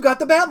God! You've got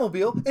the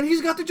Batmobile, and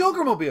he's got the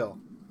Joker mobile.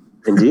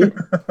 Indeed.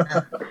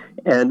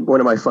 And one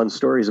of my fun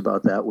stories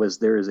about that was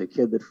there is a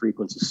kid that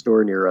frequents a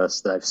store near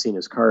us that I've seen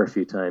his car a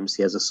few times.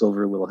 He has a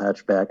silver little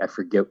hatchback. I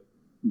forget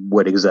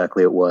what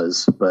exactly it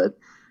was, but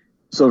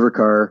silver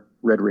car,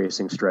 red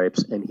racing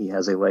stripes, and he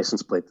has a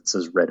license plate that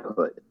says Red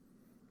Hood.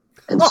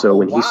 And so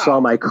when he saw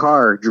my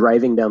car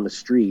driving down the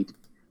street,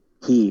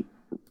 he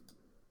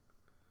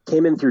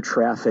came in through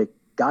traffic,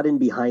 got in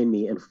behind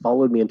me, and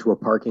followed me into a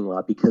parking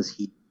lot because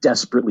he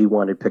desperately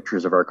wanted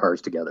pictures of our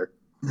cars together.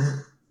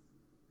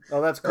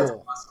 Oh, that's cool. That's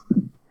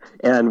awesome.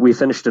 And we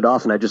finished it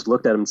off, and I just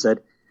looked at him and said,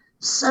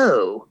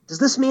 so, does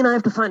this mean I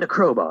have to find a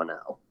crowbar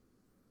now?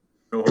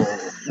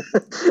 Oh.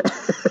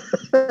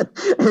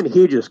 And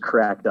he just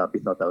cracked up. He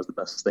thought that was the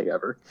best thing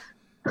ever.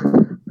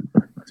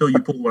 Until you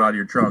pulled one out of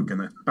your trunk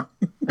and then...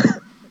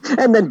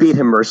 And then beat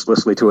him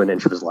mercilessly to an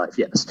inch of his life,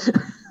 yes.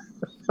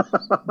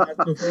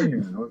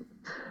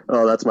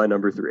 Oh, that's my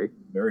number 3.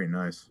 Very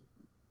nice.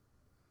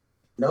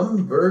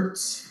 Number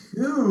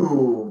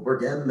 2. We're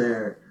getting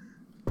there.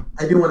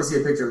 I do want to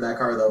see a picture of that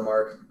car, though,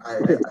 Mark. I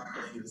definitely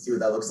need to see what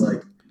that looks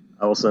like.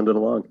 I will send it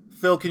along.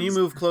 Phil, can you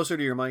move closer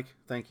to your mic?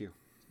 Thank you.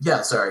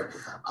 Yeah, sorry.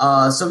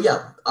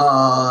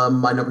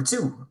 My number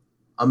 2.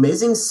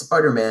 Amazing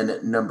Spider-Man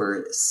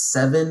number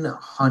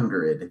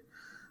 700.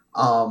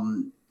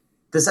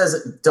 This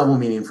has double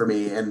meaning for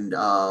me, and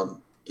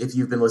if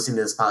you've been listening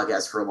to this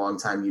podcast for a long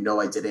time, you know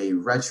I did a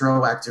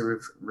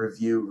retroactive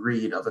review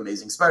read of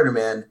Amazing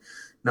Spider-Man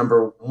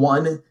number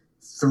 1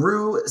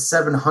 through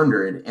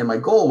 700, and my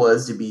goal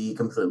was to be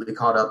completely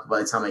caught up by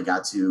the time I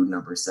got to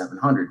number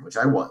 700, which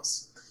I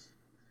was.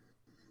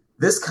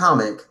 This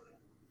comic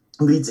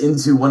leads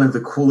into one of the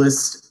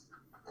coolest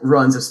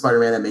runs of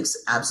Spider-Man that makes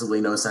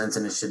absolutely no sense,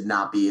 and it should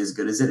not be as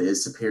good as it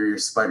is, Superior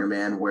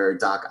Spider-Man, where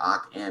Doc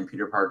Ock and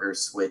Peter Parker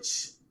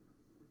switch.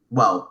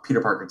 Well,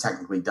 Peter Parker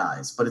technically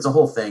dies, but it's a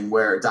whole thing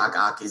where Doc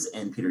Ock is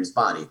in Peter's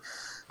body.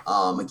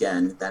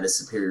 Again, that is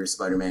Superior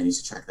Spider-Man. You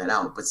should check that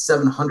out. But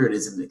 700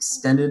 is an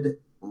extended,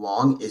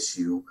 long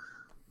issue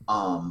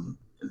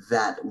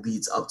that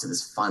leads up to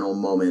this final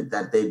moment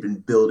that they've been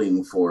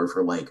building for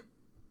like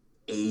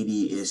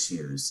 80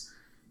 issues.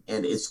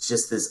 And it's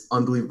just this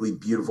unbelievably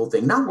beautiful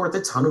thing. Not worth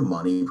a ton of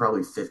money,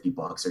 probably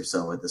 $50 or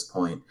so at this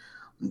point.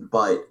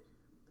 But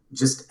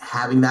just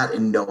having that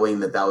and knowing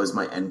that that was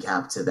my end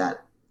cap to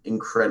that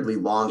incredibly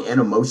long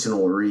and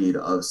emotional read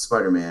of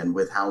Spider-Man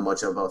with how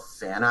much of a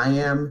fan I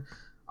am,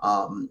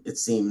 it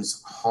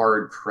seems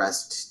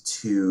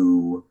hard-pressed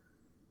to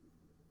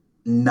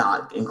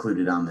not include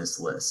it on this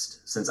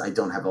list since I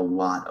don't have a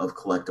lot of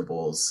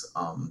collectibles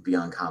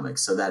beyond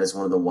comics. So that is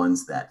one of the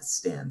ones that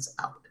stands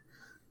out.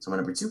 So my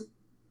number 2,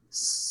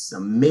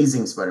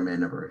 Amazing Spider-Man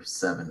number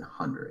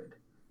 700.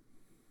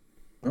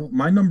 Well,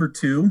 my number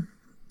 2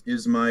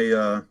 is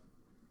my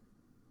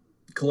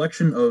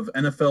collection of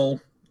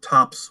NFL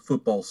Topps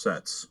football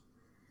sets.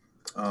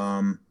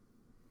 I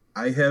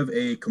have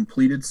a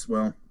completed,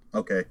 the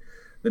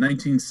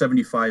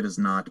 1975 is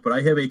not, but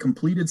I have a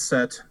completed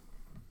set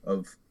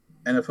of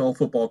NFL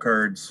football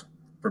cards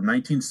from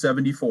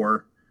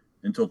 1974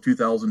 until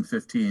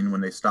 2015 when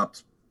they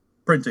stopped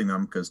printing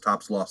them because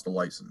Topps lost a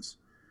license.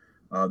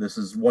 This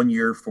is 1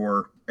 year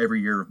for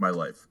every year of my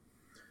life.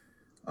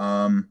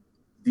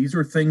 These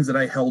are things that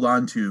I held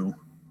on to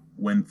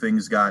when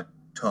things got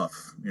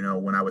tough. You know,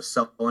 when I was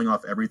selling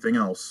off everything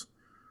else,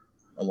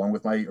 along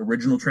with my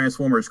original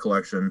Transformers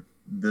collection,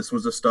 this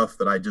was the stuff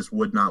that I just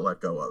would not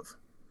let go of.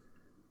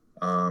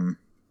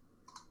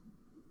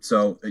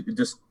 So it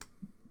just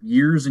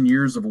years and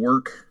years of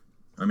work.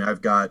 I mean,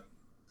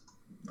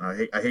 I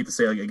hate to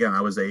say it again,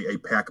 I was a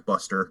pack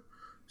buster.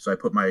 So I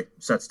put my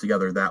sets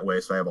together that way.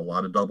 So I have a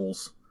lot of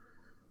doubles,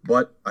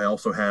 but I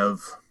also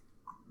have,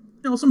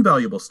 you know, some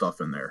valuable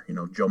stuff in there. You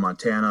know, Joe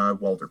Montana,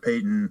 Walter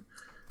Payton,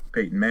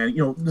 Peyton Manning,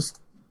 you know,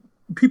 just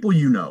people,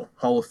 you know,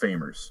 Hall of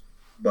Famers.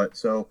 But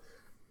so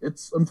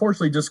it's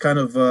unfortunately just kind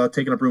of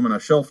taking up room on a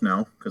shelf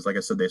now because, like I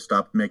said, they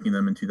stopped making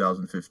them in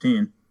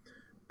 2015.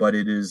 But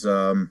it is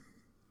a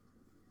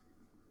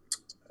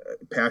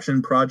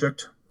passion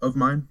project of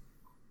mine.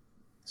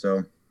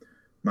 So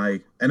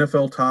my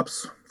NFL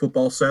Topps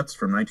football sets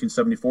from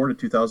 1974 to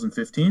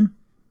 2015,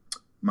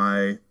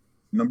 my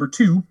number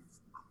 2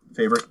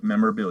 favorite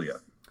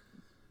memorabilia.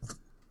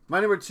 My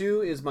number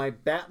 2 is my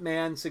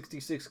Batman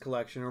 66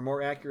 collection, or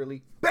more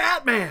accurately,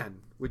 Batman,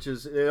 which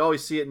is, I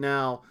always see it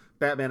now,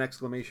 Batman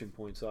exclamation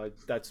point, so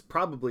that's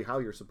probably how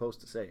you're supposed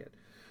to say it.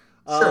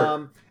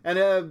 Sure.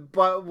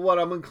 But what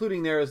I'm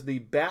including there is the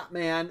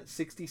Batman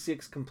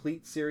 66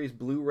 Complete Series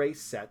Blu-ray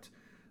set,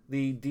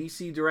 the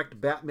DC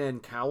Direct Batman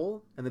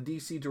cowl, and the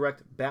DC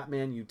Direct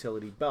Batman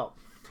utility belt.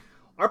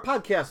 Our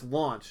podcast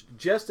launched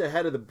just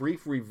ahead of the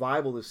brief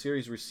revival the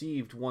series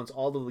received once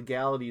all the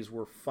legalities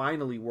were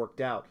finally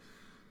worked out.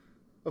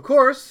 Of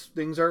course,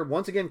 things are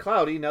once again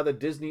cloudy now that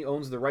Disney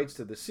owns the rights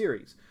to the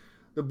series.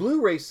 The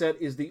Blu-ray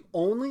set is the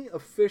only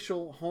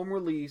official home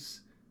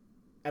release,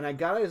 and I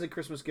got it as a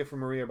Christmas gift from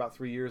Maria about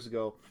 3 years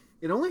ago.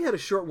 It only had a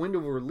short window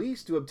of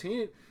release to obtain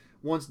it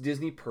once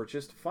Disney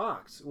purchased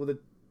Fox.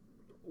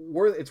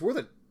 It's worth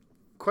it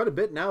quite a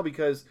bit now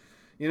because,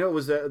 you know, it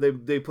was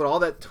they put all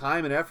that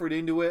time and effort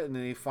into it, and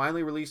then they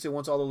finally released it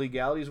once all the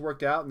legalities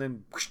worked out, and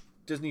then whoosh,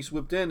 Disney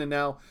swooped in, and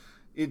now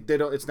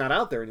it's not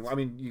out there anymore. I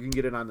mean, you can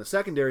get it on the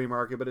secondary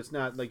market, but it's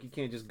not like you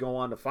can't just go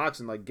on to Fox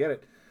and like get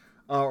it,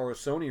 or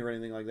Sony or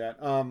anything like that.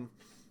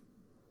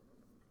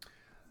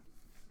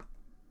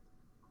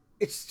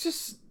 It's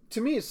just,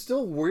 to me, it's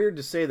still weird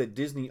to say that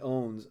Disney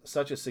owns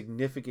such a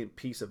significant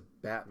piece of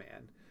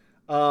Batman.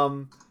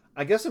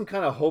 I guess I'm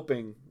kind of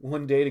hoping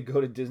one day to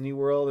go to Disney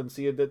World and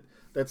see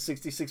that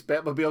 66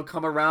 Batmobile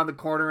come around the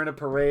corner in a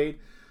parade.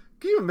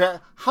 Can you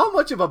imagine how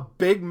much of a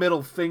big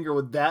middle finger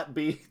would that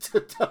be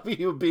to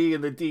WB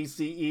and the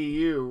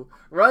DCEU?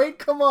 Right?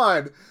 Come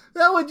on.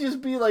 That would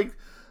just be like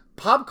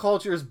pop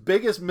culture's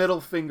biggest middle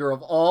finger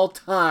of all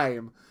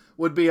time.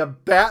 Would be the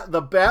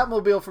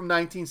Batmobile from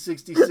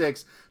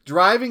 1966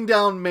 driving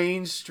down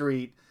Main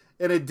Street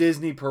in a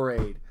Disney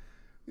parade.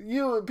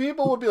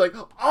 People would be like,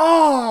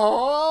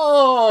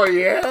 oh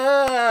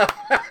yeah.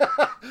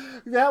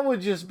 That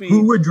would just be.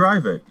 Who would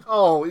drive it?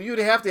 Oh, you'd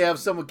have to have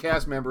some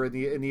cast member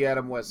in the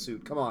Adam West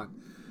suit. Come on.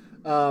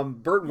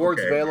 Burt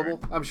Ward's available.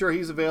 Right. I'm sure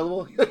he's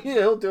available.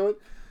 He'll do it.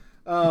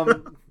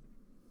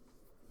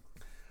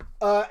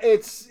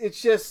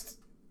 It's just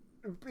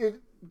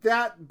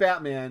that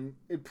Batman.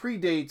 It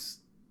predates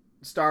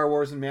Star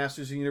Wars and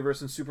Masters of the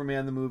Universe and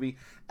Superman the movie.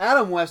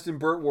 Adam West and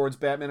Burt Ward's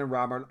Batman and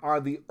Robin are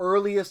the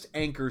earliest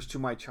anchors to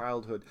my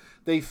childhood.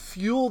 They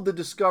fueled the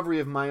discovery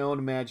of my own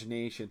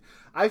imagination.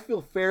 I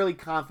feel fairly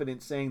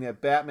confident saying that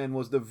Batman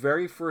was the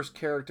very first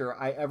character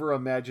I ever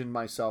imagined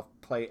myself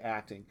play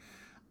acting.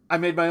 I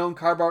made my own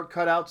cardboard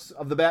cutouts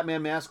of the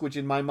Batman mask, which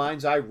in my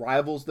mind's eye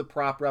rivals the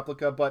prop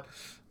replica, but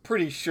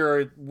pretty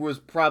sure it was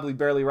probably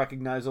barely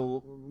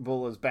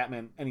recognizable as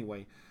Batman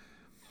anyway.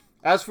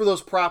 As for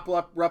those prop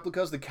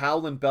replicas, the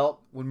cowl and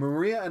belt, when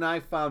Maria and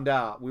I found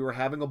out we were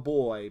having a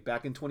boy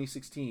back in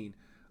 2016,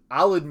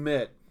 I'll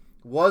admit,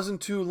 wasn't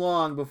too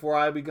long before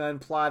I began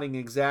plotting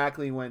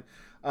exactly when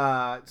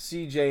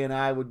CJ and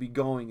I would be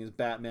going as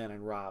Batman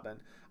and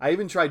Robin. I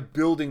even tried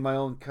building my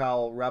own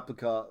cowl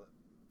replica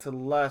to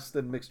less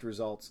than mixed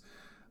results.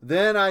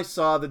 Then I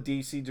saw the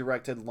DC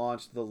Direct had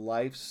launched the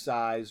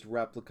life-sized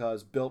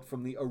replicas built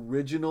from the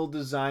original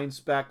design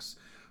specs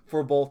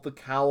for both the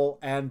cowl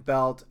and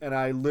belt, and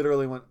I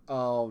literally went,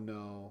 oh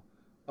no,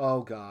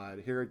 oh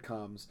god, here it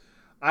comes.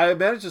 I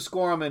managed to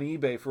score them on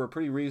eBay for a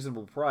pretty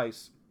reasonable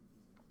price.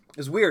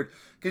 It's weird,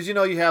 because you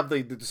know you have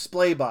the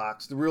display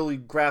box, the really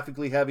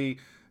graphically heavy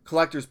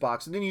collector's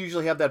box, and then you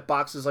usually have that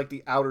box as like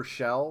the outer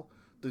shell,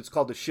 it's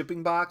called the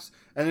shipping box,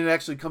 and then it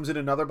actually comes in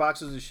another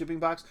box as a shipping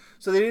box.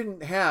 So they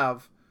didn't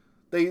have,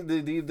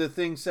 the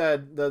thing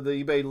said, the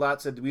eBay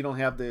lot said, we don't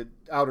have the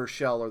outer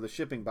shell or the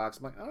shipping box.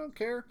 I'm like, I don't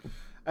care.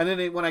 And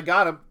then when I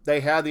got them, they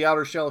had the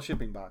outer shell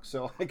shipping box.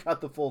 So I got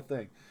the full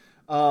thing.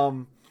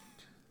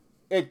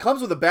 It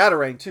comes with a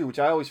Batarang, too, which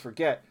I always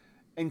forget.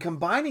 And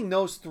combining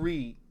those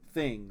three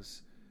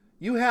things,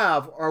 you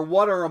have are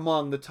what are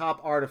among the top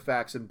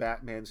artifacts in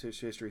Batman's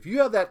history. If you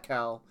have that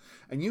cowl,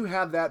 and you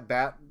have that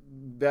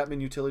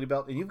Batman utility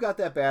belt, and you've got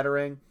that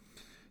Batarang,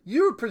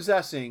 you're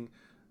possessing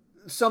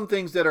some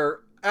things that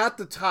are at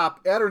the top,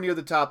 at or near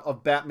the top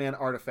of Batman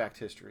artifact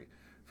history,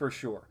 for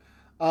sure.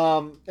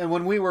 And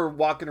when we were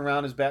walking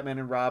around as Batman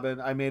and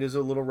Robin, I made his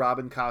little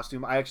Robin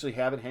costume. I actually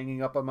have it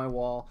hanging up on my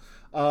wall.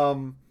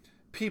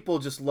 People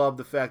just loved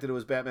the fact that it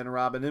was Batman and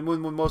Robin. And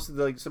when most of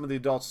the, some of the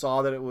adults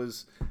saw that it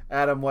was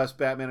Adam West,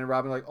 Batman and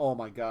Robin, like, oh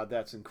my God,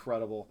 that's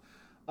incredible.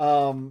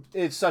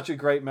 It's such a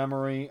great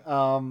memory.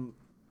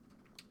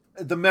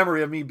 The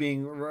memory of me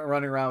being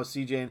running around with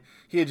CJ, and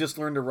he had just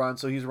learned to run,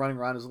 so he's running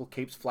around, his little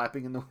capes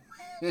flapping in the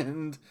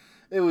wind.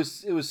 It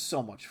was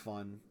so much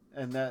fun.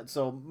 And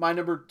so my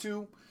number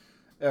 2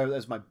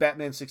 is my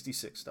Batman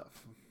 66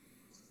 stuff.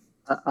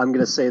 I'm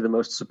going to say the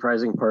most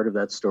surprising part of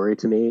that story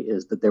to me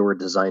is that there were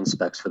design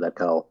specs for that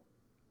cowl.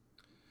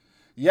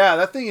 Yeah,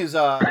 that thing is,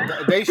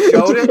 they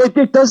showed it.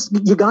 It does,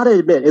 you got to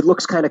admit, it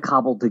looks kind of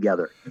cobbled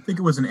together. I think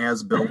it was an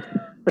as-built.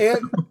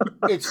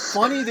 It's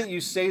funny that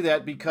you say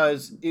that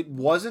because it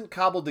wasn't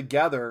cobbled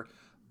together,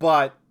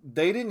 but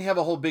they didn't have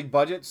a whole big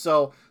budget,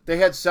 so they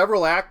had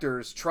several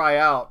actors try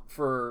out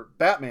for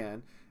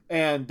Batman,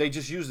 and they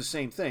just used the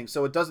same thing,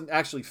 so it doesn't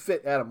actually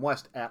fit Adam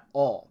West at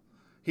all.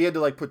 He had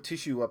to like put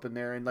tissue up in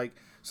there, and like,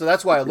 so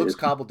that's why it looks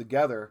cobbled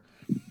together.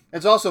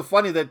 It's also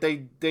funny that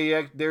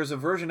there's a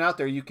version out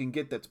there you can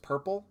get that's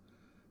purple,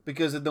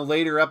 because in the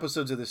later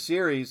episodes of the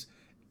series,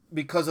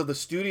 because of the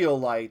studio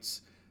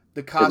lights,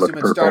 the costume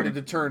had started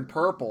to turn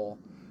purple.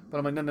 But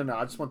I'm like, no,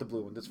 I just want the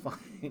blue one. That's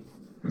fine.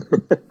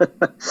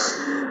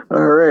 All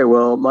right,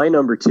 well, my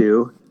number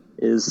 2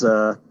 is,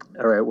 all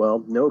right,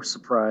 well, no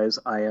surprise,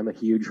 I am a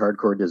huge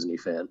hardcore Disney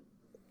fan.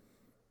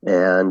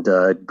 And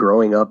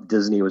growing up,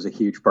 Disney was a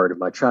huge part of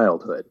my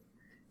childhood.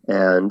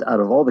 And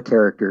out of all the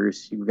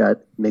characters, you've got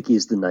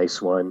Mickey's the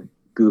nice one,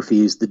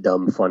 Goofy's the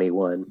dumb, funny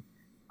one.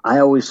 I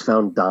always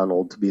found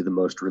Donald to be the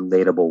most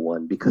relatable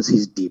one because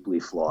he's deeply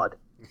flawed.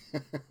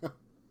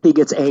 He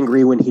gets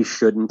angry when he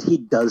shouldn't. He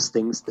does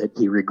things that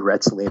he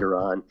regrets later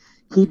on.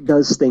 He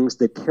does things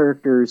that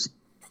characters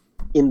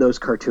in those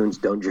cartoons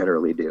don't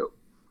generally do.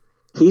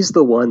 He's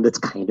the one that's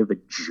kind of a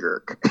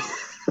jerk.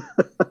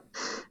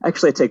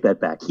 Actually, I take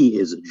that back. He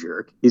is a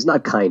jerk. He's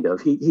not kind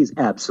of. He's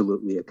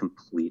absolutely a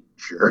complete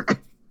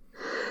jerk.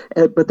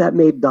 But that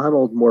made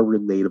Donald more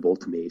relatable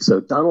to me. So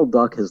Donald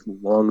Duck has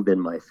long been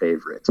my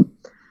favorite.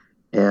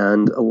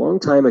 And a long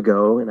time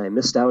ago, and I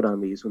missed out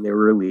on these when they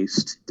were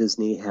released,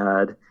 Disney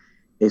had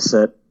a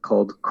set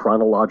called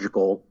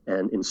Chronological,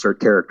 and insert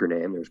character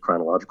name. There's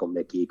Chronological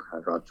Mickey,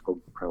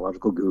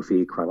 Chronological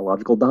Goofy,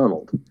 Chronological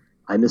Donald.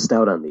 I missed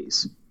out on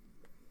these.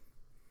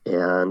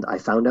 And I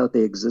found out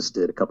they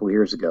existed a couple of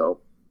years ago,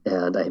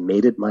 and I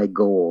made it my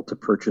goal to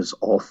purchase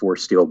all 4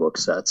 Steelbook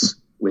sets,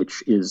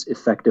 which is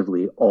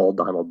effectively all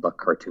Donald Duck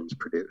cartoons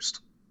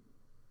produced.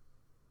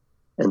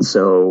 And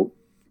so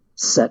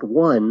set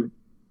 1,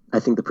 I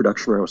think the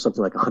production run was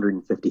something like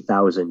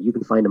 150,000. You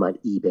can find them on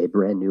eBay,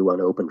 brand new,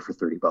 unopened, for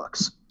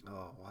 $30. Oh,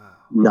 wow.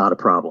 Not a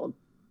problem.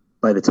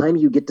 By the time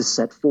you get to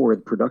set 4,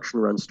 the production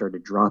run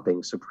started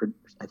dropping. So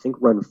I think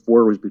run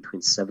 4 was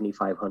between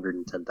 7,500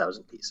 and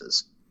 10,000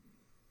 pieces.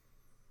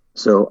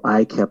 So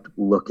I kept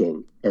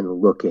looking and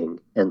looking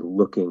and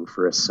looking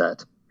for a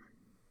set.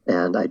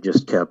 And I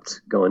just kept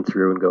going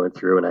through,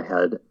 and I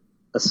had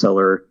a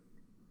seller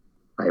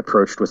I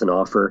approached with an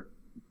offer.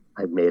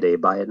 I made a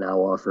buy it now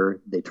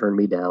offer. They turned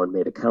me down,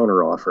 made a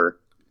counter offer.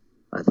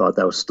 I thought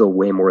that was still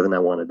way more than I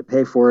wanted to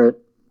pay for it.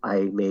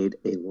 I made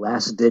a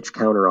last ditch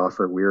counter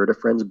offer. We were at a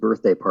friend's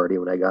birthday party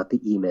when I got the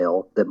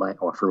email that my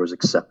offer was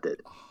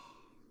accepted.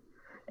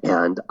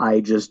 And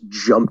I just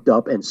jumped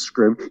up and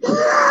screamed,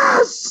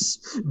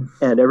 yes!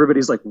 And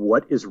everybody's like,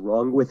 what is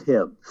wrong with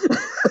him?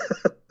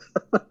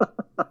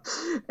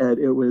 And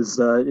it was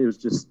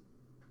just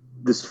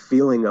this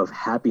feeling of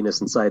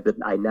happiness inside that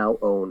I now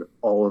own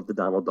all of the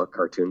Donald Duck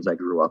cartoons I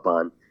grew up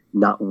on.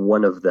 Not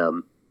one of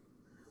them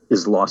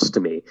is lost to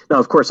me. Now,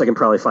 of course, I can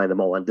probably find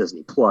them all on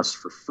Disney Plus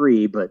for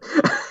free, but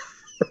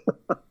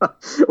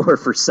or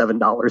for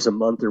 $7 a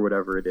month or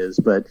whatever it is.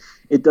 But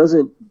it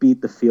doesn't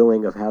beat the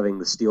feeling of having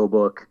the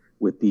Steelbook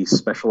with the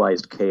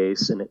specialized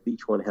case, and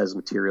each one has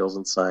materials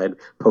inside,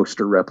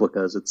 poster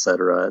replicas,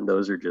 etc. And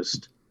those are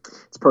just,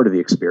 it's part of the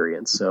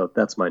experience. So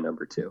that's my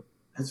number 2.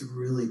 That's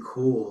really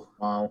cool.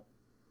 Wow.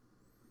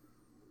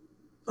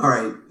 All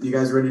right, you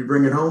guys ready to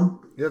bring it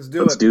home? Let's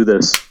do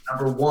this.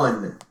 Number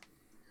 1.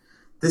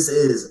 This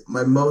is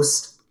my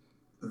most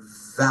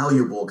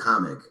valuable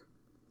comic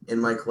in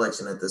my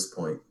collection at this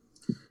point.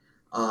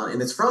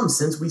 And it's from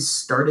since we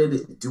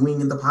started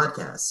doing the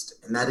podcast.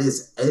 And that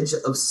is Edge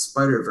of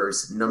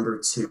Spider-Verse number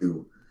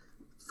 2.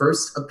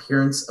 First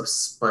appearance of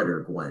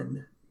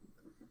Spider-Gwen.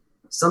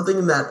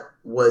 Something that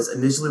was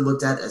initially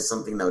looked at as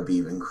something that would be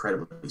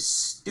incredibly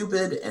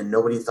stupid, and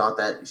nobody thought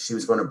that she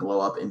was going to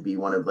blow up and be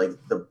one of like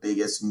the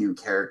biggest new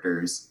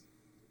characters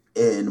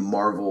in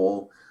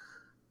Marvel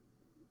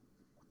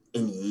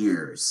in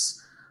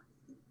years.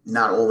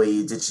 Not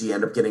only did she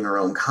end up getting her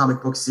own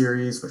comic book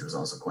series, which was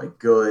also quite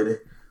good,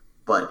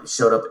 but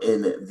showed up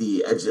in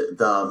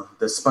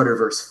the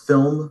Spider-Verse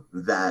film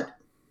that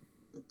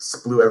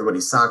blew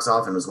everybody's socks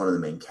off and was one of the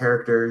main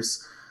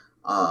characters.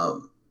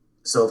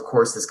 So of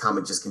course this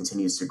comic just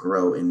continues to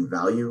grow in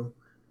value,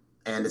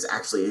 and it's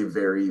actually a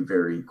very,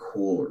 very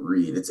cool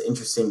read. It's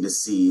interesting to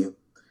see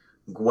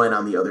Gwen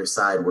on the other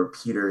side, where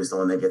Peter is the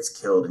one that gets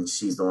killed and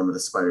she's the one with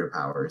the spider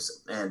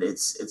powers. And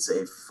it's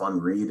a fun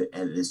read,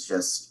 and it is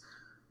just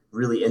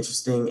really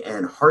interesting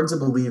and hard to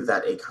believe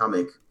that a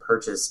comic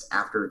purchased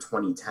after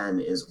 2010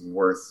 is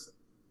worth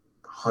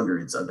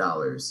hundreds of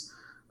dollars.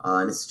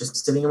 And it's just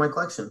sitting in my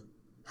collection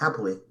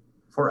happily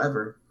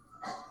forever.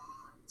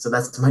 So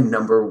that's my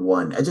number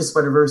one. Edge of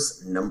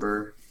Spider-Verse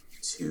number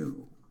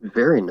 2.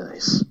 Very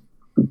nice.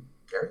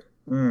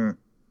 Gary?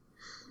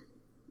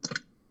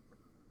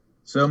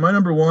 So my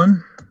number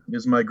 1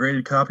 is my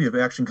graded copy of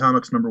Action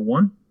Comics number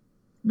 1.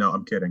 No,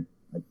 I'm kidding.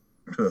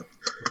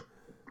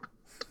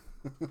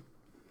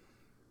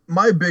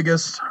 My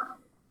biggest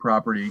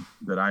property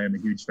that I am a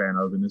huge fan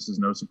of, and this is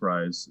no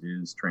surprise,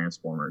 is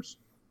Transformers.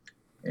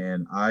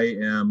 And I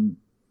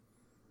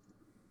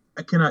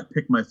cannot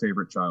pick my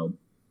favorite child,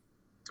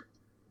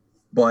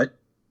 but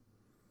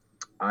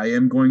I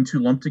am going to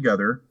lump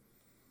together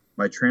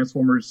my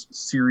Transformers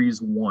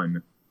Series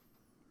 1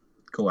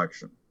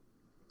 collection.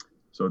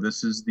 So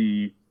this is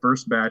the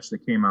first batch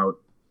that came out.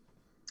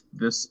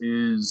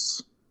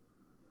 These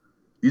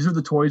are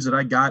the toys that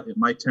I got at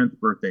my 10th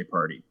birthday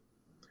party.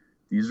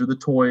 These are the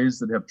toys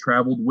that have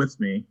traveled with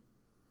me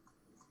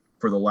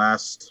for the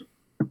last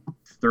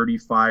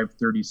 35,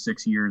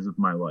 36 years of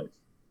my life.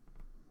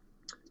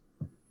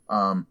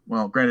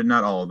 Well, granted,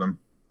 not all of them.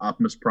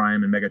 Optimus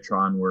Prime and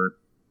Megatron were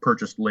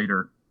purchased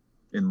later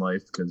in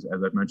life because,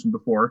 as I've mentioned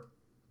before,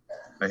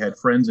 I had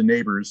friends and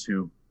neighbors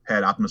who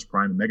had Optimus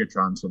Prime and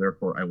Megatron, so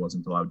therefore I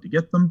wasn't allowed to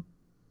get them.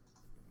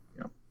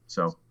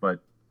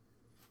 But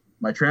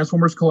my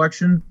Transformers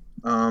collection,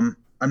 I'm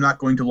not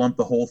going to lump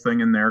the whole thing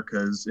in there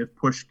because if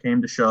push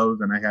came to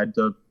shove and I had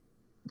to,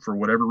 for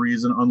whatever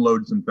reason,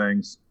 unload some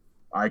things,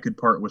 I could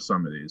part with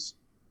some of these.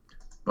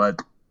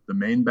 But the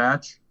main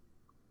batch,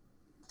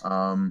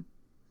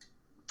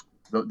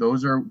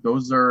 those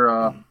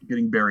are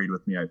getting buried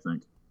with me, I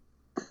think.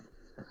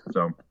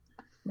 So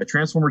my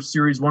Transformers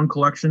Series 1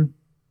 collection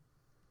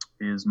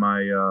is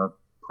my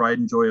pride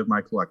and joy of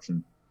my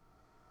collection.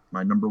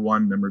 My number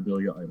 1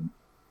 memorabilia item.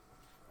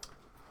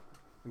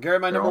 Gary,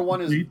 my number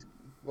 1 is...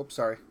 Whoops,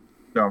 sorry.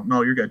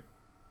 No, you're good.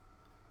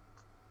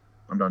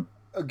 I'm done.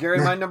 Gary,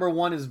 my number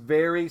 1 is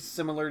very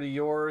similar to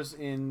yours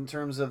in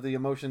terms of the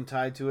emotion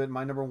tied to it.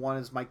 My number 1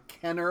 is my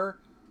Kenner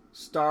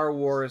Star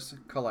Wars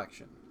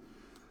collection.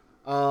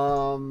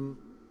 When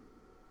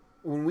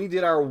we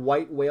did our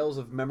White Whales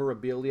of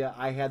Memorabilia,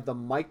 I had the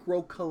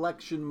Micro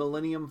Collection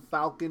Millennium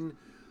Falcon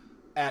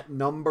at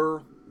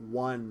number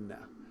 1.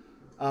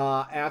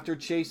 After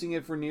chasing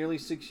it for nearly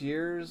 6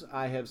 years,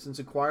 I have since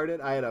acquired it.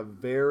 I had a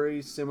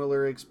very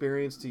similar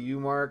experience to you,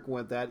 Mark,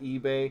 with that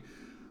eBay.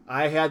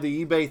 I had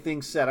the eBay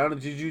thing set. I don't know.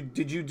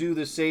 Did you do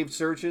the saved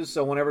searches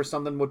so whenever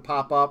something would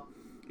pop up,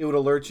 it would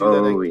alert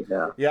you?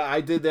 Yeah. Yeah,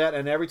 I did that,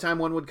 and every time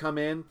one would come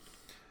in,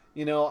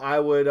 I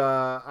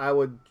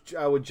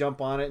would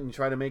jump on it and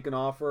try to make an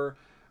offer,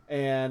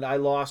 and I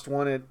lost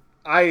one.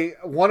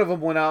 One of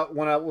them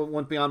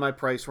went beyond my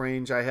price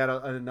range. I had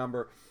a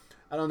number.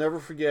 I'll never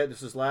forget.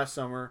 This was last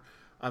summer.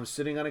 I'm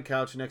sitting on a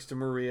couch next to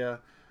Maria,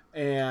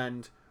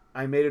 and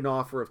I made an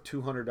offer of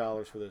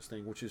 $200 for this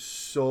thing, which is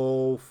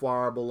so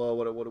far below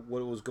what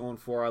it was going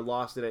for. I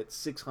lost it at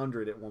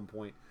 $600 at one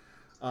point.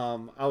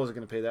 I wasn't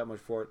going to pay that much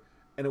for it,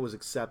 and it was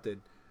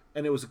accepted,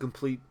 and it was a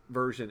complete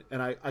version,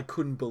 and I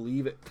couldn't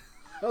believe it.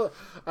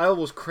 I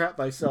almost crapped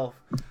myself.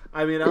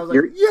 I mean, I was like,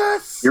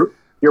 yes!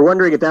 You're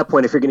wondering at that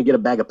point if you're going to get a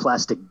bag of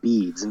plastic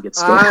beads and get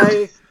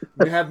scammed.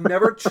 I have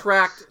never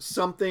tracked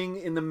something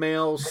in the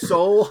mail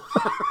so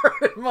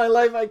hard in my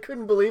life. I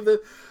couldn't believe it.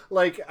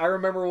 Like, I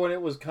remember when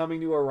it was coming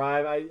to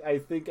arrive, I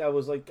think I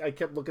was like, I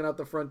kept looking out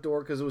the front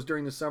door because it was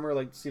during the summer,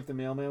 like, to see if the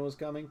mailman was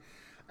coming.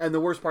 And the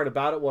worst part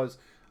about it was,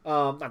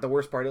 not the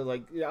worst part,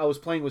 I was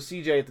playing with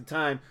CJ at the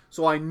time,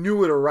 so I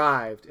knew it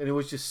arrived, and it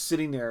was just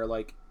sitting there,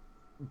 like,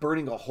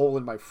 burning a hole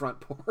in my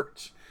front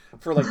porch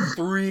for like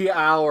 3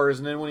 hours.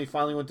 And then when he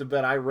finally went to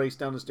bed, I raced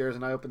down the stairs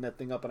and I opened that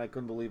thing up and I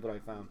couldn't believe what I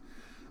found.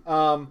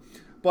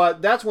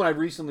 But that's when I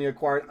recently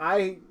acquired.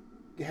 I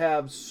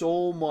have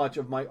so much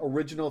of my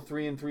original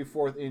 3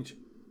 3/4 inch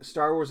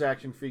Star Wars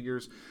action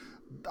figures.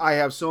 I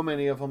have so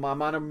many of them.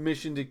 I'm on a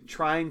mission to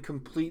try and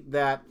complete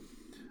that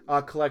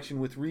collection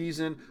with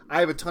reason. I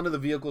have a ton of the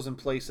vehicles and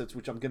playsets,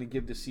 which I'm going to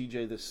give to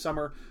CJ this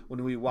summer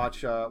when we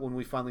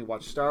finally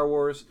watch Star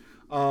Wars.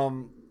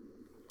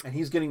 And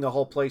he's getting the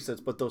whole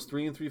playsets, but those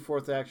 3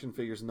 3/4 action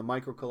figures in the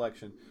micro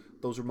collection,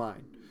 those are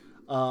mine.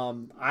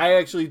 I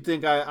actually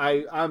think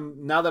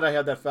I'm now that I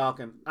have that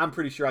Falcon, I'm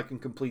pretty sure I can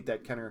complete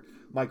that Kenner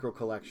micro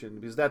collection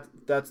because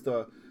that's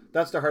the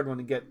hard one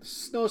to get.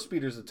 Snow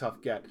Speeder's a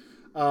tough get,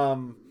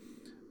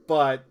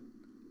 but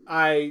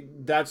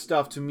that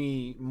stuff to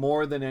me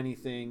more than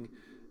anything,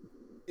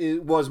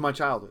 it was my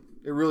childhood.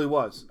 It really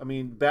was. I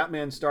mean,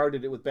 Batman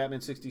started it with Batman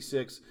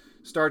 66.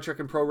 Star Trek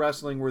and pro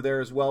wrestling were there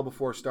as well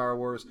before Star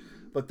Wars.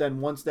 But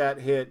then once that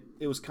hit,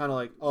 it was kind of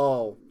like,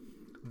 oh,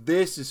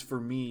 this is for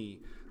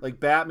me. Like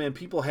Batman,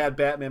 people had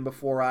Batman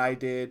before I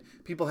did.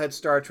 People had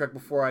Star Trek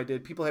before I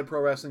did. People had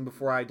pro wrestling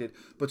before I did.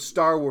 But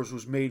Star Wars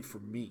was made for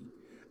me,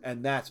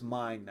 and that's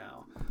mine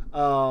now.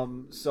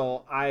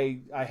 So I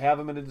have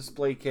them in a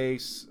display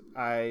case.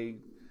 I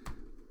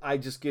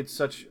just get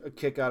such a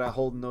kick out of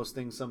holding those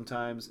things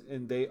sometimes,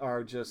 and they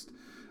are just.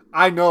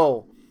 I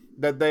know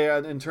that they are,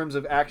 in terms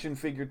of action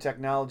figure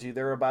technology,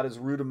 they're about as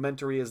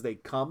rudimentary as they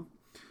come,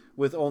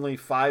 with only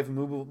 5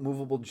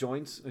 movable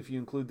joints if you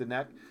include the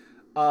neck.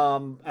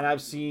 And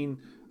I've seen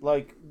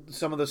like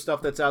some of the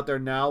stuff that's out there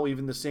now,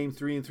 even the same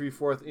 3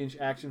 3/4 inch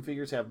action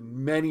figures have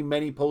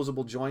many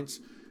posable joints,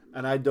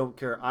 and I don't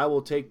care. I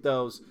will take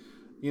those.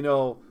 You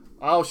know,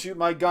 I'll shoot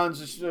my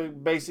guns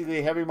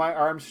basically having my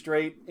arms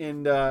straight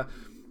and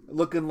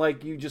looking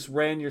like you just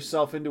ran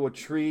yourself into a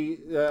tree.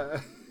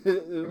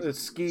 You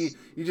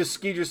just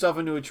skied yourself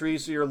into a tree,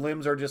 so your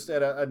limbs are just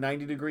at a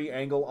 90-degree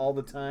angle all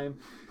the time,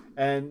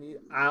 and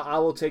I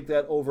will take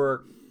that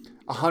over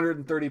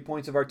 130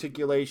 points of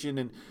articulation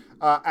and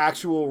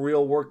actual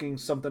real working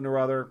something or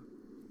other.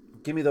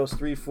 Give me those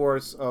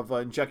 3/4 of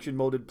injection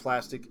molded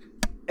plastic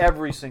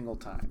every single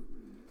time.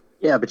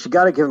 Yeah, but you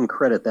got to give him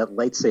credit. That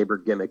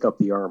lightsaber gimmick up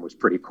the arm was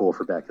pretty cool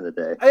for back in the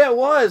day. Yeah, it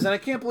was, and I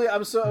can't believe I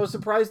was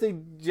surprised they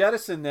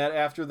jettisoned that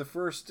after the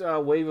first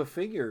wave of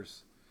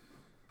figures.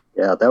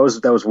 Yeah, that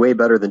was way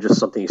better than just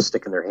something you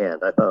stick in their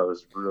hand. I thought it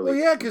was really. Well,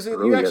 yeah, because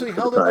you actually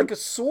held it like a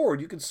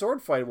sword. You could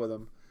sword fight with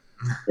them.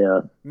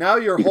 Yeah. Now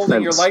you're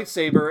holding your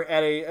lightsaber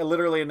at a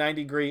literally a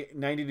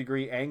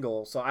 90-degree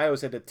angle. So I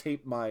always had to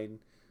tape mine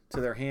to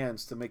their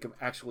hands to make them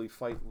actually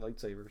fight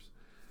lightsabers.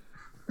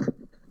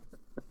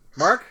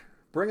 Mark,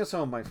 bring us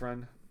home, my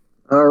friend.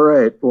 All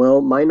right.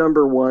 Well, my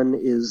number one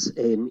is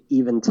an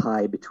even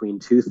tie between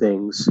 2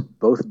 things,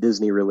 both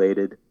Disney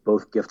related,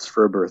 both gifts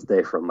for a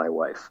birthday from my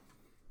wife.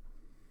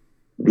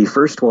 The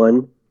first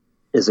one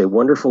is a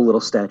wonderful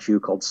little statue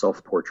called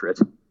Self-Portrait,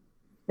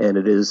 and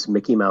it is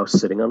Mickey Mouse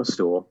sitting on a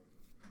stool,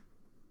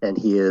 and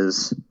he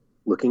is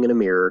looking in a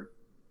mirror,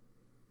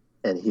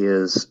 and he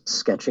is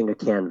sketching a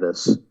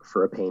canvas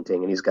for a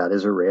painting, and he's got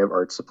his array of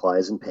art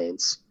supplies and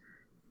paints,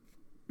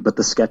 but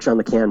the sketch on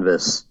the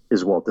canvas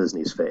is Walt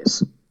Disney's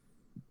face.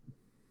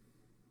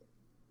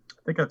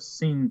 I think I've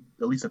seen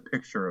at least a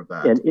picture of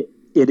that. And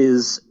it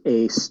is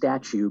a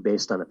statue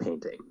based on a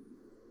painting.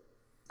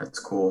 That's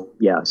cool.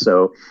 Yeah,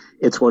 so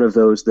it's one of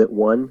those that,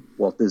 one,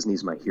 Walt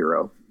Disney's my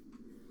hero.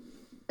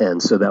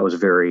 And so that was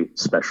very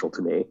special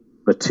to me.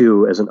 But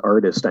 2, as an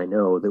artist, I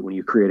know that when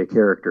you create a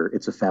character,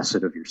 it's a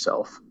facet of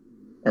yourself.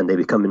 And they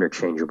become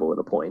interchangeable at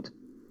a point.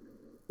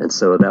 And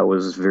so that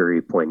was very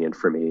poignant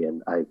for me,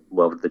 and I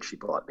loved that she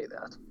bought me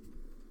that.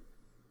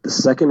 The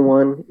second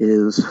one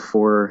is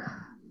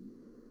for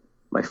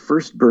my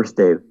first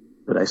birthday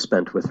that I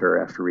spent with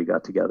her after we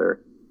got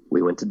together.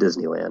 We went to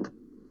Disneyland.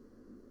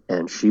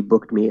 And she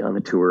booked me on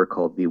a tour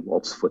called the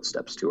Walt's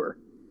Footsteps Tour.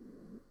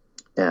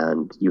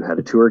 And you had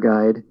a tour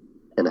guide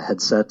and a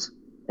headset,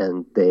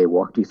 and they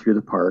walked you through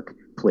the park,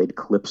 played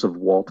clips of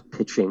Walt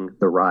pitching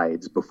the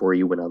rides before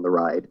you went on the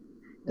ride.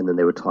 And then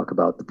they would talk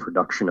about the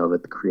production of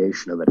it, the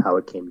creation of it, how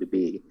it came to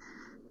be.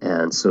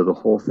 And so the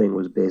whole thing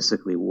was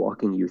basically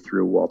walking you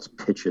through Walt's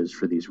pitches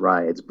for these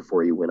rides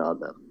before you went on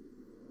them.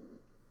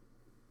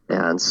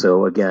 And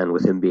so, again,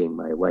 with him being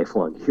my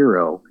lifelong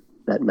hero,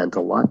 that meant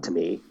a lot to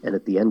me. And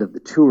at the end of the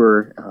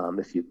tour,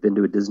 if you've been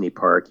to a Disney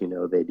park, you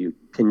know they do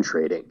pin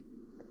trading.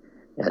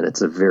 And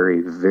it's a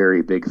very,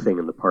 very big thing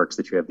in the parks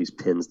that you have these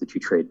pins that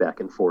you trade back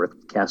and forth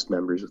with cast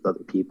members, with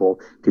other people.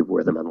 People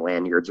wear them on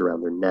lanyards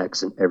around their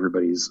necks, and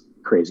everybody's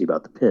crazy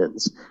about the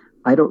pins.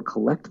 I don't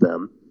collect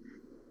them,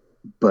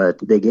 but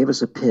they gave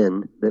us a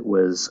pin that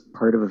was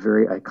part of a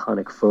very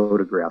iconic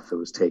photograph that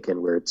was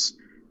taken where it's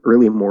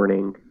early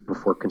morning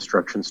before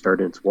construction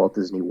started. It's Walt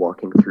Disney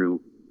walking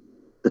through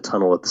the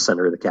tunnel at the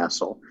center of the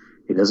castle.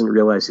 He doesn't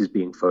realize he's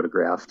being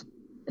photographed,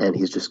 and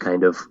he's just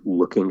kind of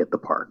looking at the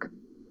park.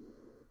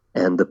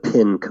 And the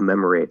pin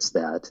commemorates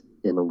that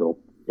in a little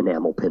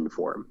enamel pin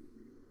form.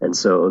 And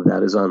so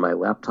that is on my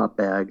laptop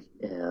bag,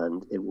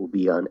 and it will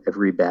be on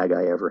every bag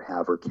I ever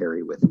have or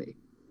carry with me.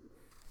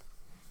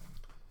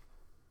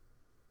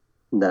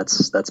 And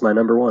that's my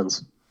number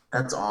ones.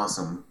 That's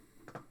awesome.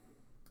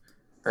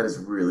 That is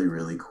really,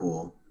 really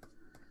cool.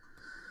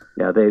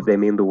 Yeah, they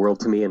mean the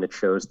world to me, and it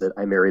shows that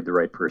I married the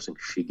right person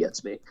because she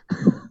gets me.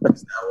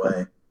 It's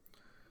that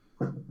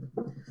way.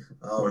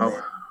 Oh, wow.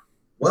 Man.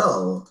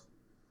 Well,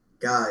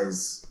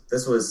 guys,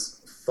 this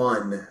was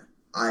fun.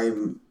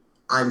 I'm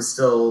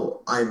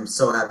so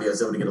happy I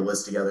was able to get a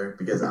list together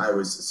because I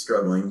was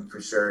struggling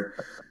for sure.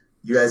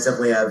 You guys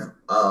definitely have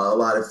a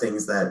lot of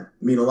things that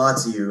mean a lot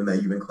to you and that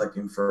you've been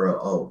collecting for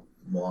a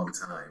long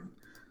time.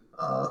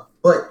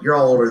 But you're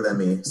all older than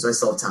me, so I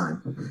still have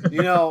time.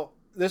 You know,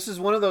 this is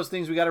one of those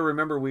things we got to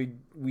remember we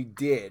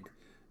did.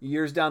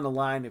 Years down the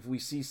line, if we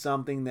see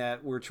something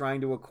that we're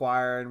trying to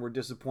acquire and we're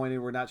disappointed,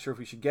 we're not sure if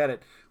we should get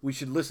it, we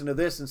should listen to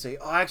this and say,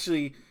 oh,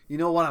 actually, you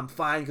know what, I'm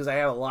fine because I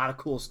have a lot of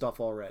cool stuff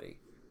already.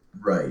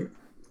 Right.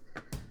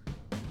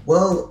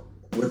 Well,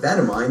 with that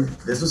in mind,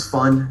 this was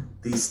fun.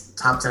 these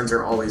top 10s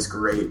are always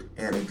great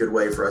and a good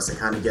way for us to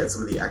kind of get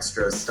some of the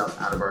extra stuff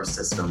out of our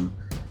system.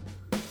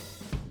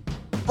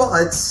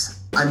 But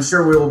I'm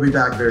sure we will be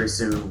back very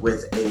soon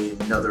with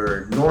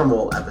another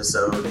normal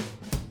episode.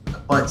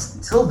 But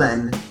until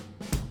then,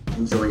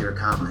 enjoy your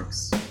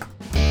comics.